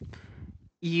really did.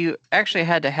 You actually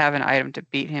had to have an item to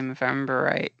beat him, if I remember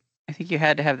right. I think you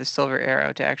had to have the silver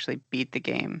arrow to actually beat the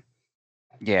game.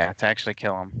 Yeah, to actually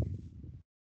kill him.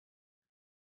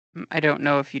 I don't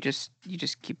know if you just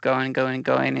keep going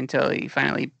until he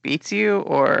finally beats you,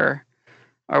 or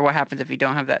what happens if you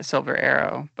don't have that silver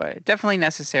arrow. But definitely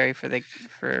necessary for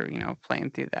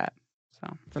playing through that.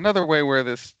 So it's another way where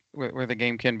the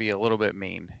game can be a little bit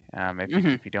mean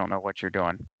if you don't know what you're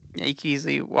doing. Yeah, you can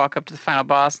easily walk up to the final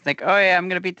boss and think, "Oh yeah, I'm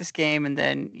gonna beat this game," and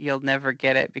then you'll never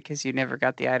get it because you never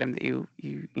got the item that you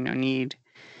need,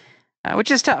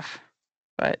 which is tough.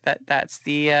 But that's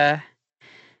the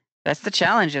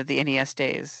challenge of the NES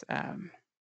days.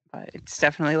 But it's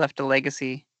definitely left a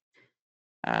legacy.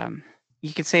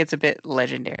 You could say it's a bit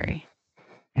legendary.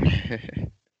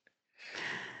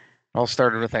 All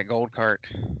started with that gold cart,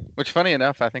 which, funny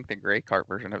enough, I think the gray cart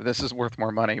version of this is worth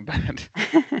more money. But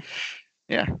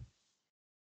yeah,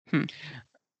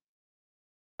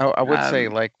 I would say,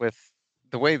 like, with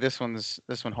the way this one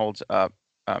holds up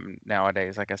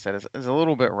nowadays, like I said, is a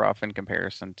little bit rough in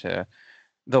comparison to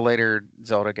the later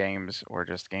Zelda games or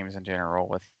just games in general,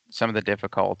 with some of the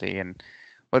difficulty and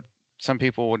what some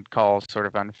people would call sort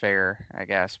of unfair, I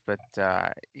guess. But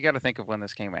you got to think of when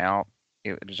this came out,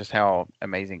 just how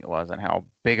amazing it was and how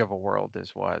big of a world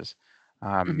this was.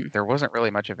 Hmm. There wasn't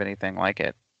really much of anything like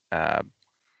it. Uh,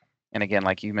 and again,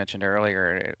 like you mentioned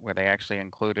earlier, where they actually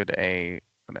included I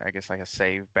guess like a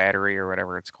save battery or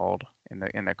whatever it's called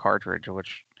in the cartridge,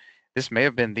 which this may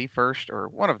have been the first or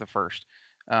one of the first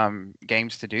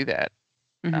games to do that.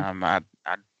 Hmm. I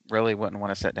really wouldn't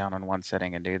want to sit down in one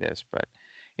setting and do this, but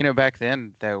back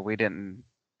then though we didn't.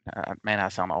 Man, I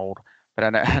sound old, but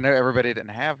I know everybody didn't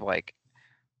have like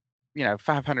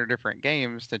 500 different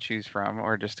games to choose from,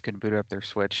 or just could boot up their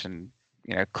Switch and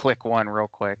click one real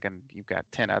quick, and you've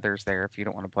got 10 others there if you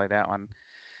don't want to play that one.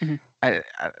 Hmm.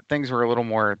 Things were a little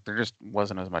more. There just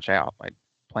wasn't as much out, like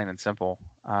plain and simple.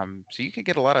 So you could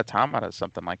get a lot of time out of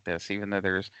something like this, even though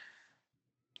there's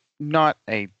not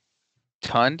a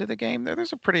ton to the game.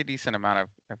 There's a pretty decent amount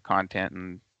of content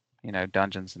and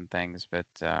dungeons and things, but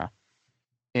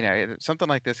something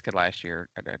like this could last you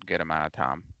a good amount of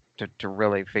time to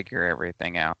really figure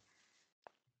everything out.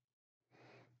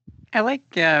 I like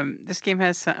this game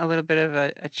has a little bit of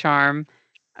a charm.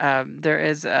 There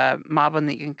is a moblin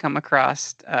that you can come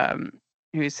across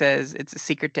who says it's a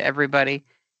secret to everybody.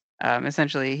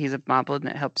 Essentially, he's a moblin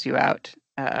that helps you out.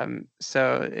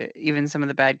 So even some of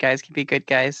the bad guys can be good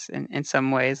guys in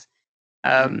some ways.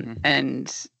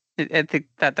 And I think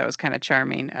that was kind of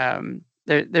charming.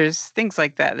 There's things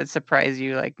like that that surprise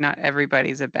you. Like not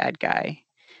everybody's a bad guy,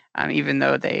 even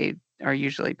though they are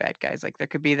usually bad guys. Like there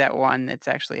could be that one that's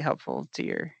actually helpful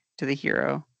to the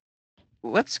hero.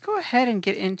 Let's go ahead and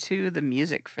get into the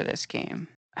music for this game.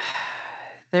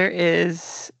 There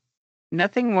is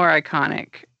nothing more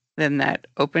iconic than that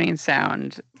opening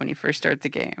sound when you first start the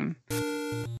game.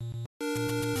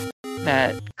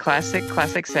 That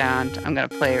classic sound. I'm going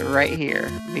to play it right here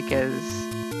because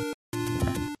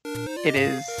it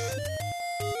is,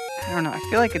 I don't know, I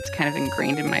feel like it's kind of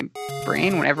ingrained in my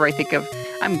brain. Whenever I think of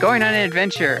I'm going on an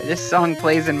adventure, this song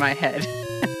plays in my head.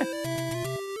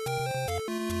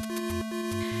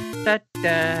 Da,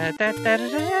 da, da, da,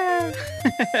 da,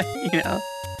 da.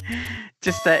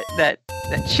 Just that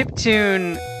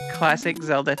chiptune classic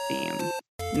Zelda theme.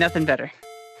 Nothing better.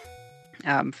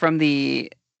 From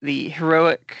the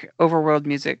heroic overworld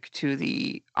music to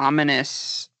the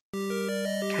ominous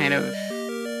kind of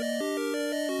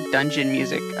dungeon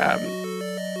music.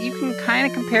 You can kind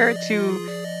of compare it to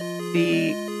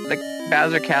the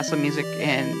Bowser Castle music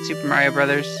in Super Mario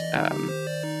Brothers.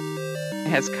 It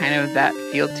has kind of that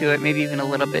feel to it, maybe even a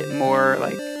little bit more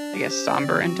like, I guess,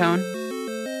 somber in tone.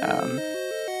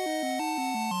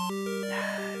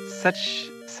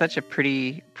 Such a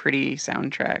pretty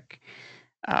soundtrack.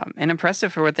 And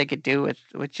impressive for what they could do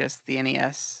with just the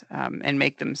NES and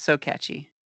make them so catchy.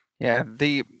 Yeah,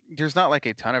 there's not like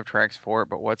a ton of tracks for it,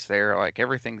 but what's there, like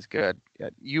everything's good.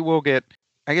 You will get,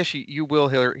 I guess you will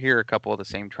hear a couple of the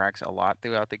same tracks a lot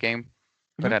throughout the game,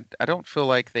 but I don't feel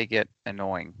like they get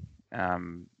annoying.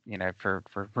 For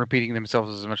repeating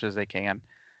themselves as much as they can.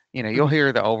 You'll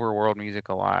hear the overworld music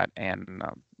a lot, and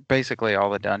basically all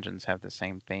the dungeons have the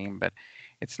same theme, but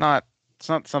it's not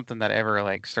something that ever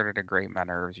like started to grate my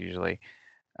nerves usually.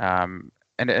 And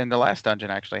the last dungeon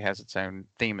actually has its own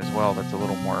theme as well. That's a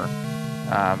little more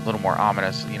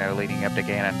ominous, leading up to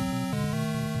Ganon.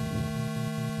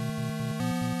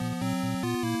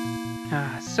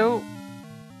 So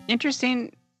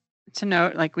interesting to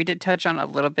note. Like we did touch on a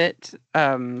little bit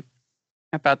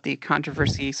about the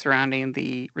controversy surrounding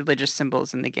the religious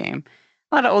symbols in the game.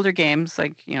 A lot of older games,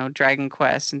 like Dragon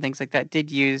Quest and things like that,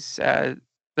 did use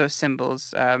those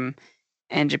symbols, and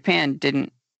Japan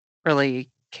didn't really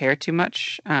care too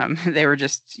much. They were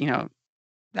just,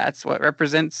 that's what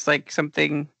represents like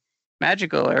something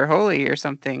magical or holy or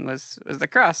something was the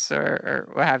cross or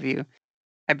what have you.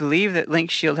 I believe that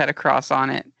Link's shield had a cross on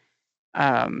it,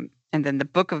 and then the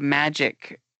Book of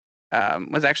Magic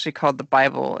was actually called the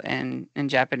Bible in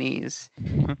Japanese.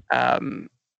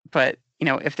 But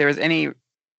if there was any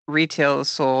retail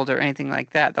sold or anything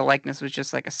like that, the likeness was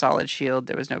just like a solid shield.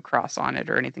 There was no cross on it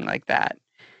or anything like that.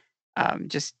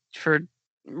 Just for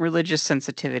religious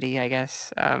sensitivity, I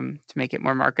guess, to make it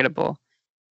more marketable.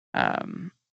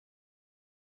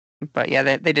 But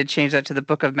yeah, they did change that to the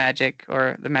Book of Magic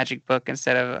or the Magic Book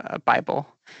instead of a Bible,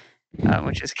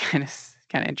 which is kind of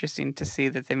interesting to see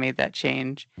that they made that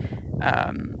change.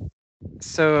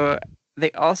 So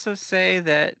they also say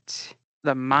that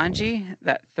the Manji,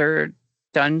 that third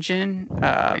dungeon,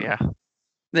 Yeah.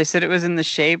 they said it was in the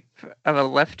shape of a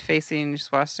left-facing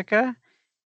swastika,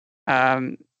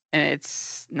 and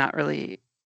it's not really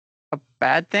a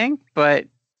bad thing, but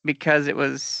because it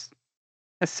was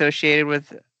associated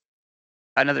with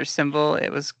another symbol, it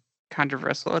was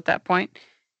controversial at that point.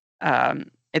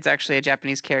 It's actually a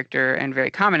Japanese character and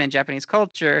very common in Japanese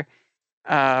culture.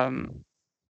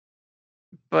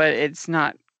 but it's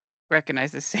not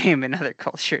recognized the same in other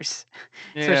cultures,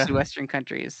 Yeah. especially Western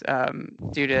countries,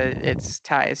 due to its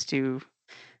ties to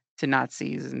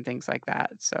Nazis and things like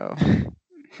that. So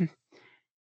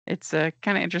it's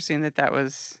kind of interesting that that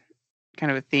was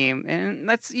kind of a theme, and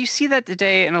that's you see that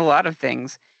today in a lot of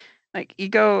things. Like you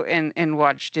go and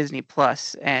watch Disney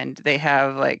Plus, and they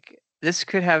have like this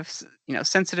could have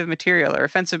sensitive material or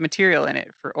offensive material in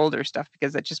it for older stuff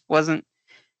because that just wasn't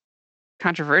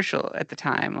controversial at the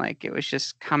time. Like it was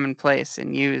just commonplace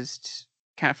and used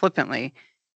kind of flippantly.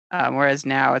 Whereas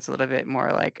now it's a little bit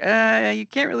more like, you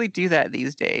can't really do that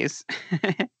these days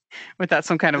without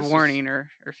some kind of This was warning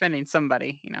or offending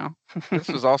somebody, you know. this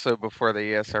was also before the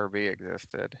ESRB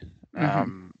existed.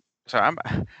 Hmm. So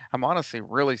I'm honestly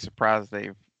really surprised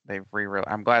they've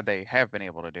I'm glad they have been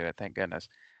able to do it, thank goodness.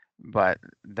 But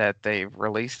that they've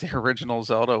released the original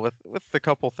Zelda with the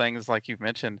couple things like you've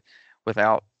mentioned,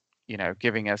 without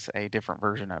giving us a different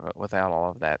version of it, without all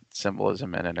of that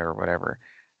symbolism in it or whatever,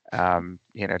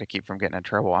 to keep from getting in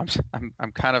trouble.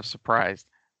 I'm kind of surprised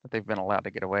that they've been allowed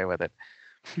to get away with it.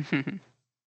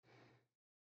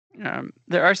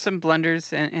 There are some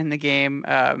blunders in the game.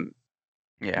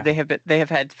 Yeah, They have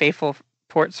had faithful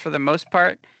ports for the most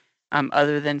part,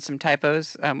 other than some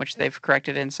typos, which they've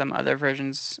corrected in some other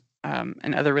versions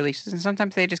and other releases. And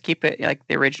sometimes they just keep it like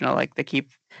the original. Like they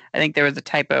keep. I think there was a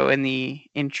typo in the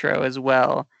intro as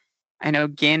well. I know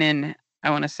Ganon. I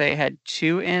want to say had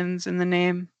two N's in the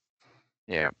name,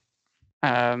 yeah.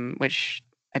 which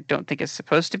I don't think is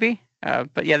supposed to be.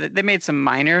 But yeah, they made some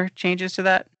minor changes to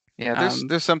that. Yeah, Um,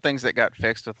 there's some things that got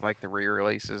fixed with like the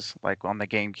re-releases, like on the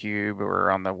GameCube or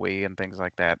on the Wii and things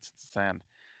like that since then.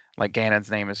 Like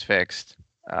Ganon's name is fixed.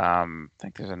 I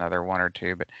think there's another one or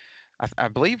two, but I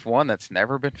believe one that's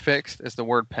never been fixed is the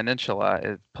word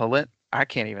peninsula. I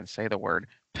can't even say the word.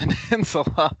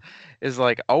 Peninsula is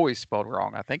like always spelled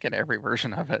wrong, I think, in every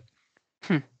version of it.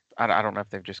 hmm. I don't know if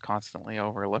they've just constantly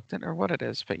overlooked it or what it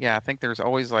is, but yeah, I think there's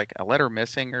always like a letter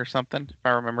missing or something, if I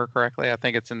remember correctly. I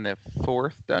think it's in the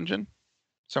fourth dungeon,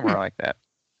 somewhere like that,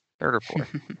 third or fourth.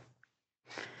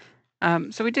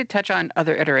 So we did touch on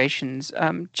other iterations.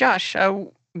 Josh,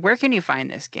 where can you find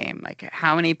this game? Like,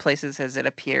 how many places has it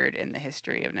appeared in the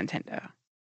history of Nintendo?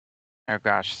 Oh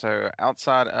gosh, so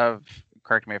outside of,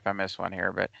 correct me if I miss one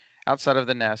here, but outside of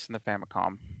the NES and the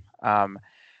Famicom, um,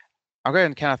 I'll go ahead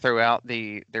and kind of throw out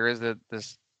there is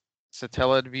this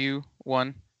Satellite View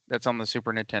one that's on the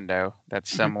Super Nintendo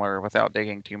that's Mhm. similar. Without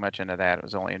digging too much into that, it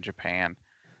was only in Japan.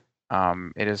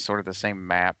 It is sort of the same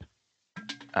map.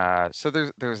 So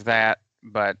there's that,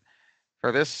 but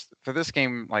for this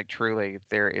game, like truly,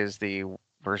 there is the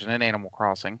version in Animal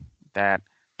Crossing that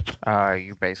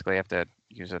you basically have to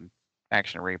use an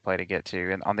action replay to get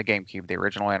to. And on the GameCube, the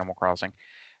original Animal Crossing,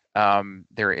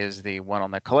 there is the one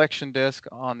on the collection disc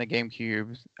on the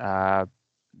GameCube,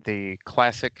 the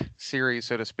classic series,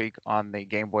 so to speak, on the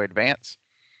Game Boy Advance.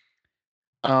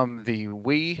 The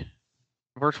Wii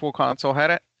Virtual Console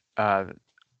had it.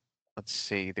 Let's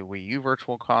see, the Wii U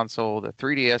Virtual Console, the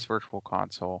 3DS Virtual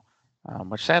Console,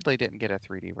 which sadly didn't get a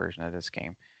 3D version of this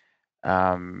game.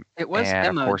 It was And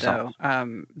of demoed course,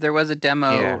 though. There was a yeah,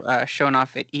 demo shown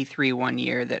off at E3 one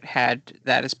year that had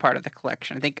that as part of the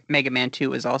collection. I think Mega Man 2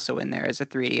 was also in there as a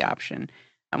 3D option,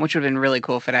 which would have been really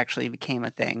cool if it actually became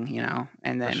a thing, you know.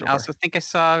 And for then I sure. also think I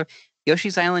saw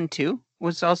Yoshi's Island 2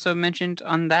 was also mentioned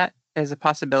on that as a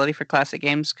possibility for classic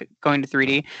games going to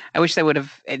 3D. I wish they would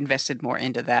have invested more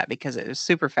into that because it was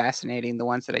super fascinating. The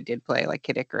ones that I did play, like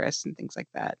Kid Icarus and things like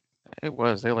that. It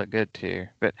was. They look good too.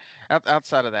 But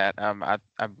outside of that,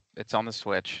 it's on the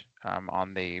Switch,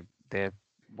 on the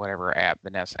whatever app, the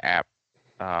NES app,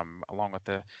 along with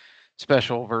the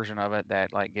special version of it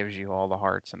that like gives you all the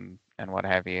hearts and what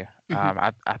have you.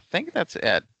 Mhm. I think that's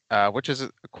it. Which is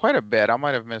quite a bit. I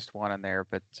might have missed one in there,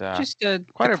 but Just the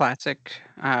quite a. classic,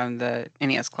 the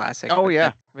NES classic, Oh but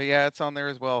yeah, but yeah, it's on there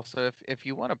as well. So if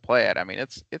you want to play it, I mean,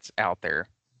 it's out there.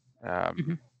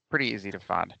 mhm. Pretty easy to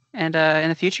find. And in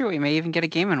the future, we may even get a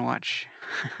Game and Watch.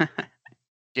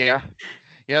 Yeah,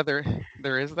 yeah,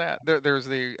 there is that. There's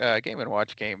the Game and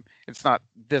Watch game. It's not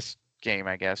this game,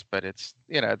 I guess, but it's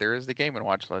there is the Game and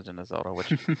Watch Legend of Zelda,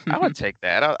 which I would take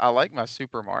that. I like my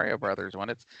Super Mario Brothers one.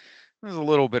 It's a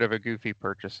little bit of a goofy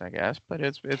purchase, I guess, but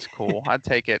it's cool. I'd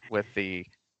take it with the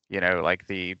like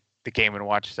the Game and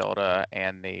Watch Zelda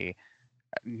and the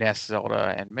NES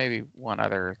Zelda and maybe one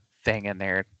other thing in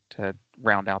there to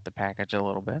round out the package a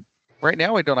little bit. Right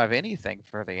now, we don't have anything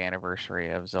for the anniversary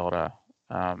of Zelda,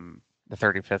 the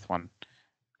 35th one,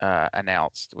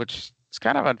 announced, which is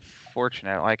kind of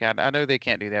unfortunate. Like, I know they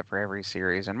can't do that for every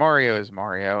series, and Mario is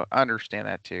Mario. I understand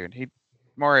that too, and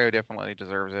Mario definitely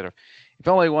deserves it. If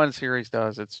only one series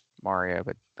does, it's Mario,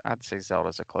 but I'd say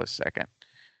Zelda's a close second.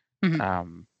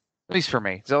 Mhm. At least for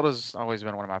me, Zelda's always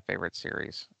been one of my favorite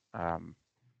series.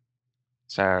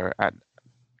 So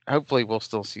hopefully we'll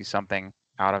still see something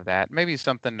out of that. Maybe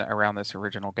something around this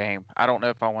original game. I don't know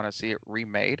if I want to see it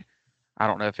remade. I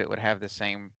don't know if it would have the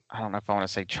same. I don't know if I want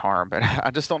to say charm, but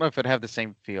I just don't know if it'd have the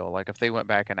same feel. Like if they went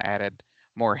back and added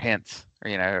more hints,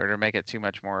 or to make it too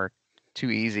much more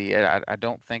too easy. I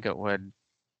don't think it would.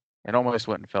 It almost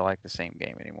wouldn't feel like the same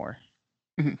game anymore.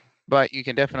 Mhm. But you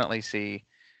can definitely see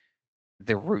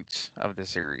the roots of the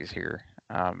series here,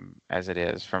 as it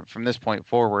is from this point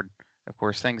forward. Of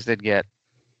course, things did get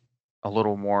a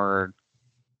little more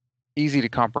easy to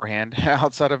comprehend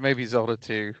outside of maybe Zelda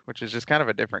 2, which is just kind of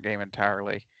a different game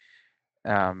entirely.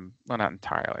 Well, not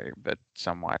entirely, but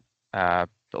somewhat. But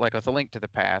like with A Link to the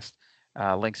Past,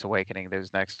 Link's Awakening,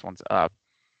 those next ones up,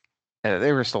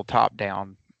 they were still top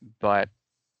down, but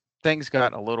things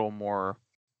got a little more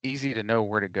easy to know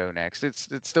where to go next. It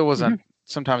still Mhm. wasn't.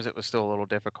 Sometimes it was still a little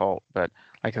difficult, but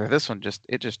like this one,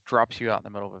 just drops you out in the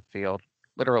middle of a field,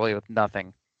 literally with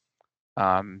nothing.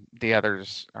 The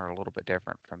others are a little bit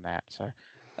different from that, so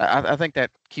I think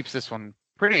that keeps this one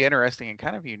pretty interesting and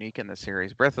kind of unique in the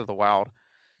series. Breath of the Wild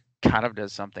kind of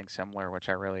does something similar, which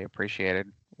I really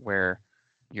appreciated, where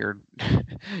you're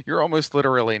you're almost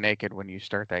literally naked when you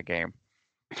start that game,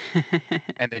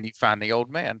 and then you find the old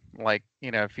man like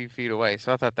a few feet away.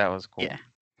 So I thought that was cool. Yeah.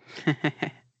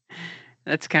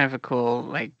 That's kind of a cool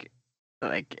like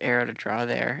arrow to draw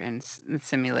there, and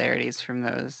similarities from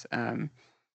those.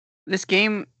 This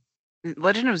game,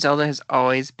 Legend of Zelda, has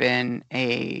always been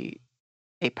a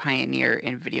pioneer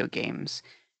in video games.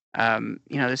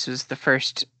 This was the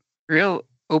first real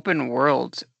open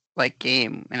world like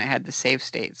game, and it had the save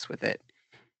states with it.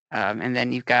 And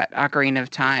then you've got Ocarina of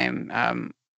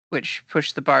Time, which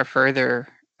pushed the bar further,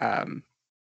 in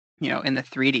the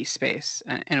 3D space,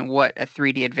 and what a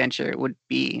 3D adventure would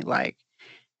be like.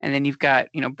 And then you've got,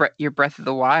 your Breath of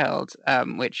the Wild,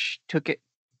 which took it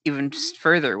even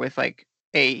further with like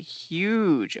a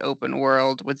huge open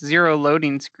world with zero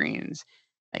loading screens.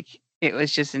 Like it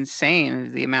was just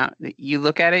insane the amount that you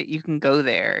look at it, you can go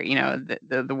there.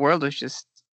 The world was just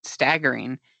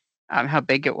staggering, how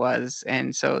big it was.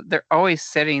 And so they're always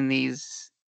setting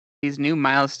these new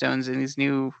milestones and these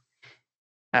new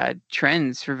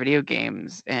trends for video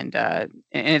games, and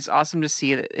it's awesome to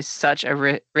see that it's such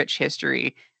a rich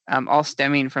history, all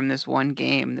stemming from this one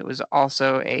game that was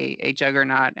also a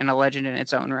juggernaut and a legend in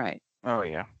its own right. Oh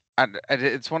yeah,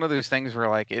 it's one of those things where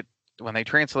like it when they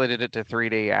translated it to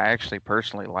 3D, I actually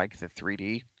personally like the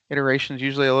 3D iterations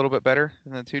usually a little bit better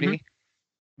than the Hmm. 2D.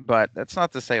 But that's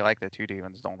not to say like the 2D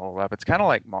ones don't hold up. It's kind of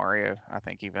like Mario, I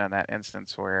think, even in that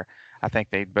instance where I think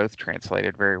they both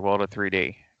translated very well to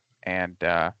 3D, and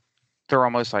they're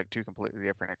almost like two completely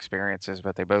different experiences,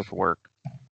 but they both work.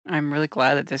 I'm really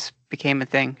glad that this became a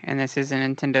thing, and this is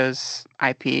Nintendo's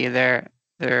IP,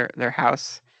 their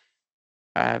house.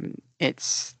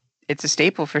 It's a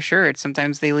staple for sure. It's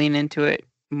sometimes they lean into it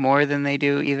more than they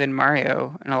do even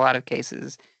Mario in a lot of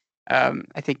cases.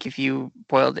 I think if you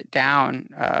boiled it down,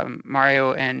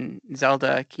 Mario and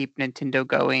Zelda keep Nintendo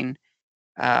going,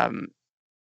 um,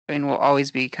 and will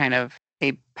always be kind of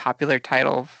a popular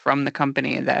title from the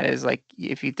company. And that is like,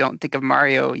 if you don't think of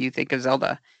Mario, you think of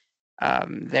Zelda.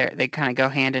 They kind of go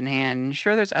hand in hand. And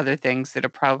sure, there's other things that'll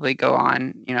probably go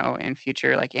on, in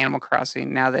future, like Animal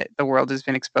Crossing. Now that the world has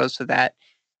been exposed to that,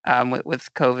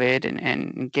 with COVID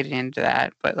and getting into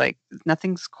that, but like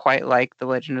nothing's quite like The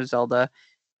Legend of Zelda,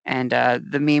 and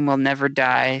the meme will never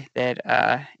die that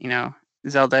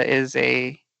Zelda is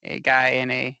a guy in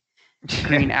a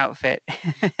green outfit.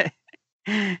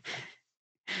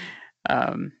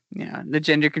 The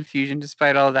gender confusion,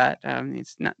 despite all that,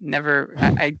 it's not never.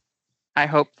 I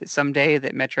hope that someday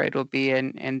that Metroid will be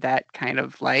in that kind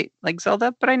of light like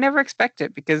Zelda, but I never expect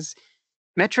it because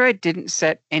Metroid didn't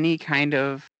set any kind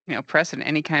of precedent,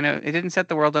 any kind of. It didn't set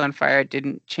the world on fire. It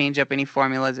didn't change up any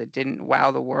formulas. It didn't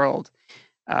wow the world,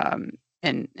 um,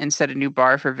 and set a new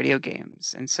bar for video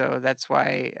games. And so that's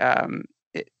why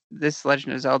this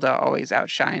Legend of Zelda always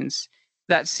outshines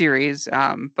that series.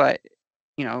 But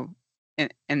you know,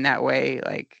 in that way,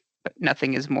 like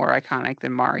nothing is more iconic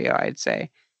than Mario, I'd say.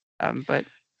 But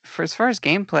for as far as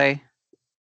gameplay,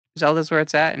 Zelda's where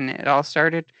it's at, and it all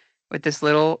started with this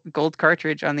little gold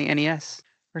cartridge on the NES.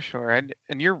 For sure, and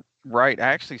you're right. I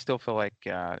actually still feel like,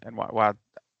 and while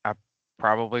I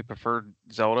probably preferred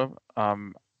Zelda,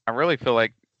 I really feel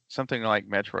like something like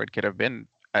Metroid could have been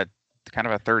a kind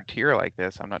of a third tier like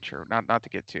this. I'm not sure. Not to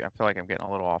get too. I feel like I'm getting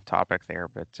a little off topic there,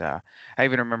 but I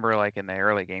even remember like in the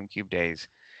early GameCube days,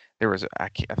 there was I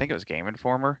think it was Game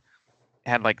Informer. It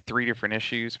had like 3 different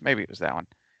issues. Maybe it was that one.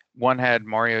 One had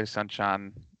Mario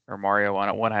Sunshine or Mario on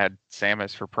it. One had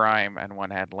Samus for Prime, and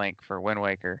one had Link for Wind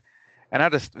Waker. And I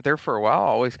just there for a while, I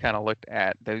always kind of looked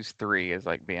at those 3 as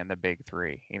like being the big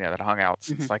 3, that hung out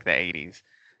since like the 80s.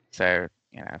 So,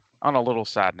 on a little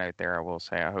side note there, I will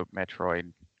say I hope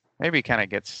Metroid maybe kind of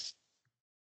gets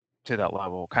to that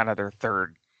level, kind of their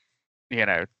third,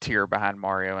 tier behind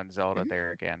Mario and Zelda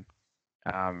there again.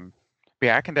 But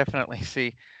yeah, I can definitely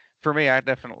see. For me, I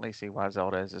definitely see why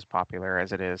Zelda is as popular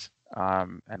as it is,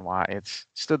 and why it's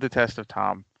stood the test of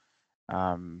time.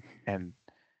 And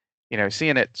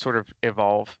seeing it sort of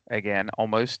evolve again,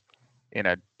 almost in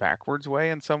a backwards way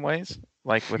in some ways,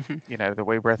 like with the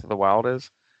way Breath of the Wild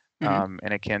is, and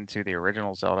akin to the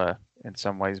original Zelda in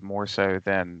some ways more so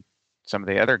than some of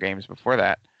the other games before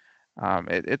that.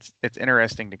 It's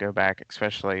interesting to go back,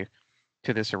 especially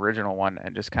to this original one,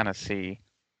 and just kind of see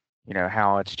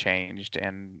how it's changed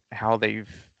and how they've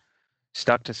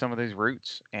stuck to some of those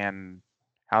roots, and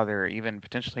how they're even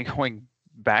potentially going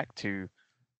back to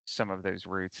some of those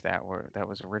roots that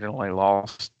was originally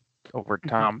lost over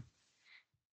time.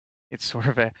 It's sort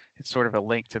of a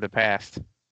link to the past.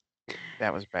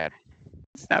 That was bad.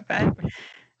 It's not bad.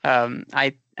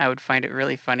 I would find it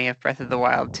really funny if Breath of the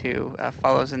Wild 2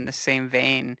 follows in the same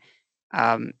vein,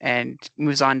 and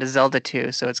moves on to Zelda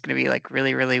 2. So it's going to be like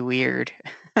really, really weird,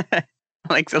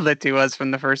 like Zelda 2 was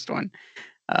from the first one.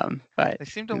 But they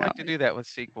seem to like to do that with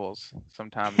sequels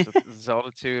sometimes, with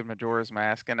Zelda 2 and Majora's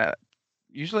Mask, and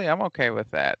usually I'm okay with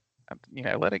that.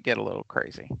 Let it get a little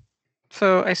crazy.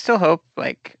 So I still hope,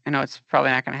 I know it's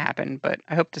probably not going to happen, but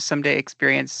I hope to someday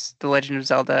experience The Legend of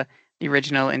Zelda, the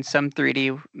original, in some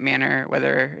 3D manner,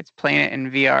 whether it's playing it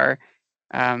in VR,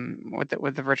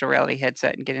 with the virtual reality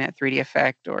headset and getting that 3D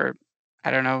effect, or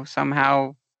I don't know,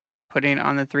 somehow putting it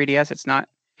on the 3DS. It's not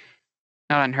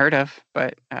unheard of,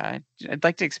 but I'd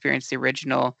like to experience the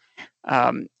original.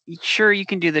 Sure, you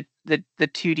can do the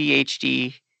 2D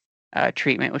HD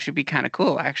treatment, which would be kind of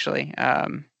cool, actually.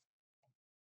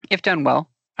 If done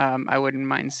well, I wouldn't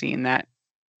mind seeing that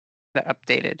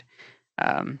updated.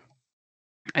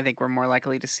 I think we're more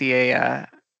likely to see a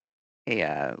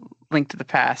Link to the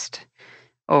Past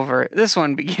over this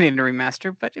one getting a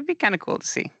remaster, but it'd be kind of cool to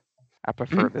see. I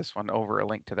prefer this one over A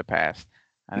Link to the Past.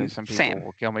 I know some people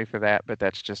will kill me for that, but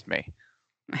that's just me.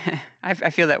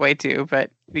 I feel that way too,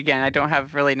 but again, I don't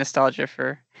have really nostalgia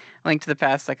for Link to the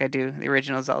Past like I do the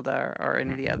original Zelda or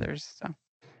any of the others. So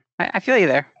I feel you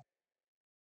there.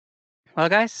 Well,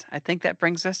 guys, I think that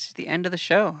brings us to the end of the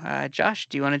show. Josh,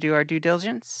 do you want to do our due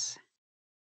diligence?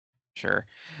 Sure.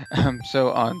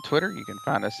 So on Twitter, you can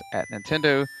find us at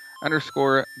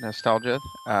Nintendo_nostalgia.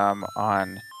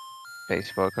 On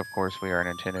Facebook, of course, we are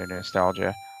Nintendo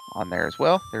Nostalgia on there as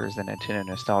well. There's the Nintendo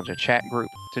Nostalgia chat group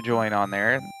to join on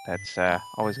there. That's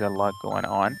always got a lot going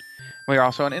on. We are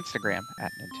also on Instagram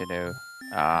at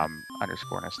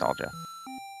Nintendo_nostalgia.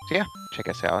 So yeah, check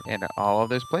us out in all of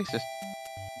those places.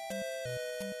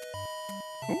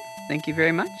 Cool. Thank you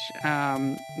very much.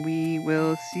 We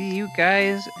will see you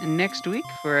guys next week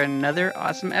for another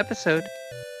awesome episode.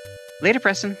 Later,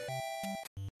 Preston.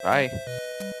 Bye.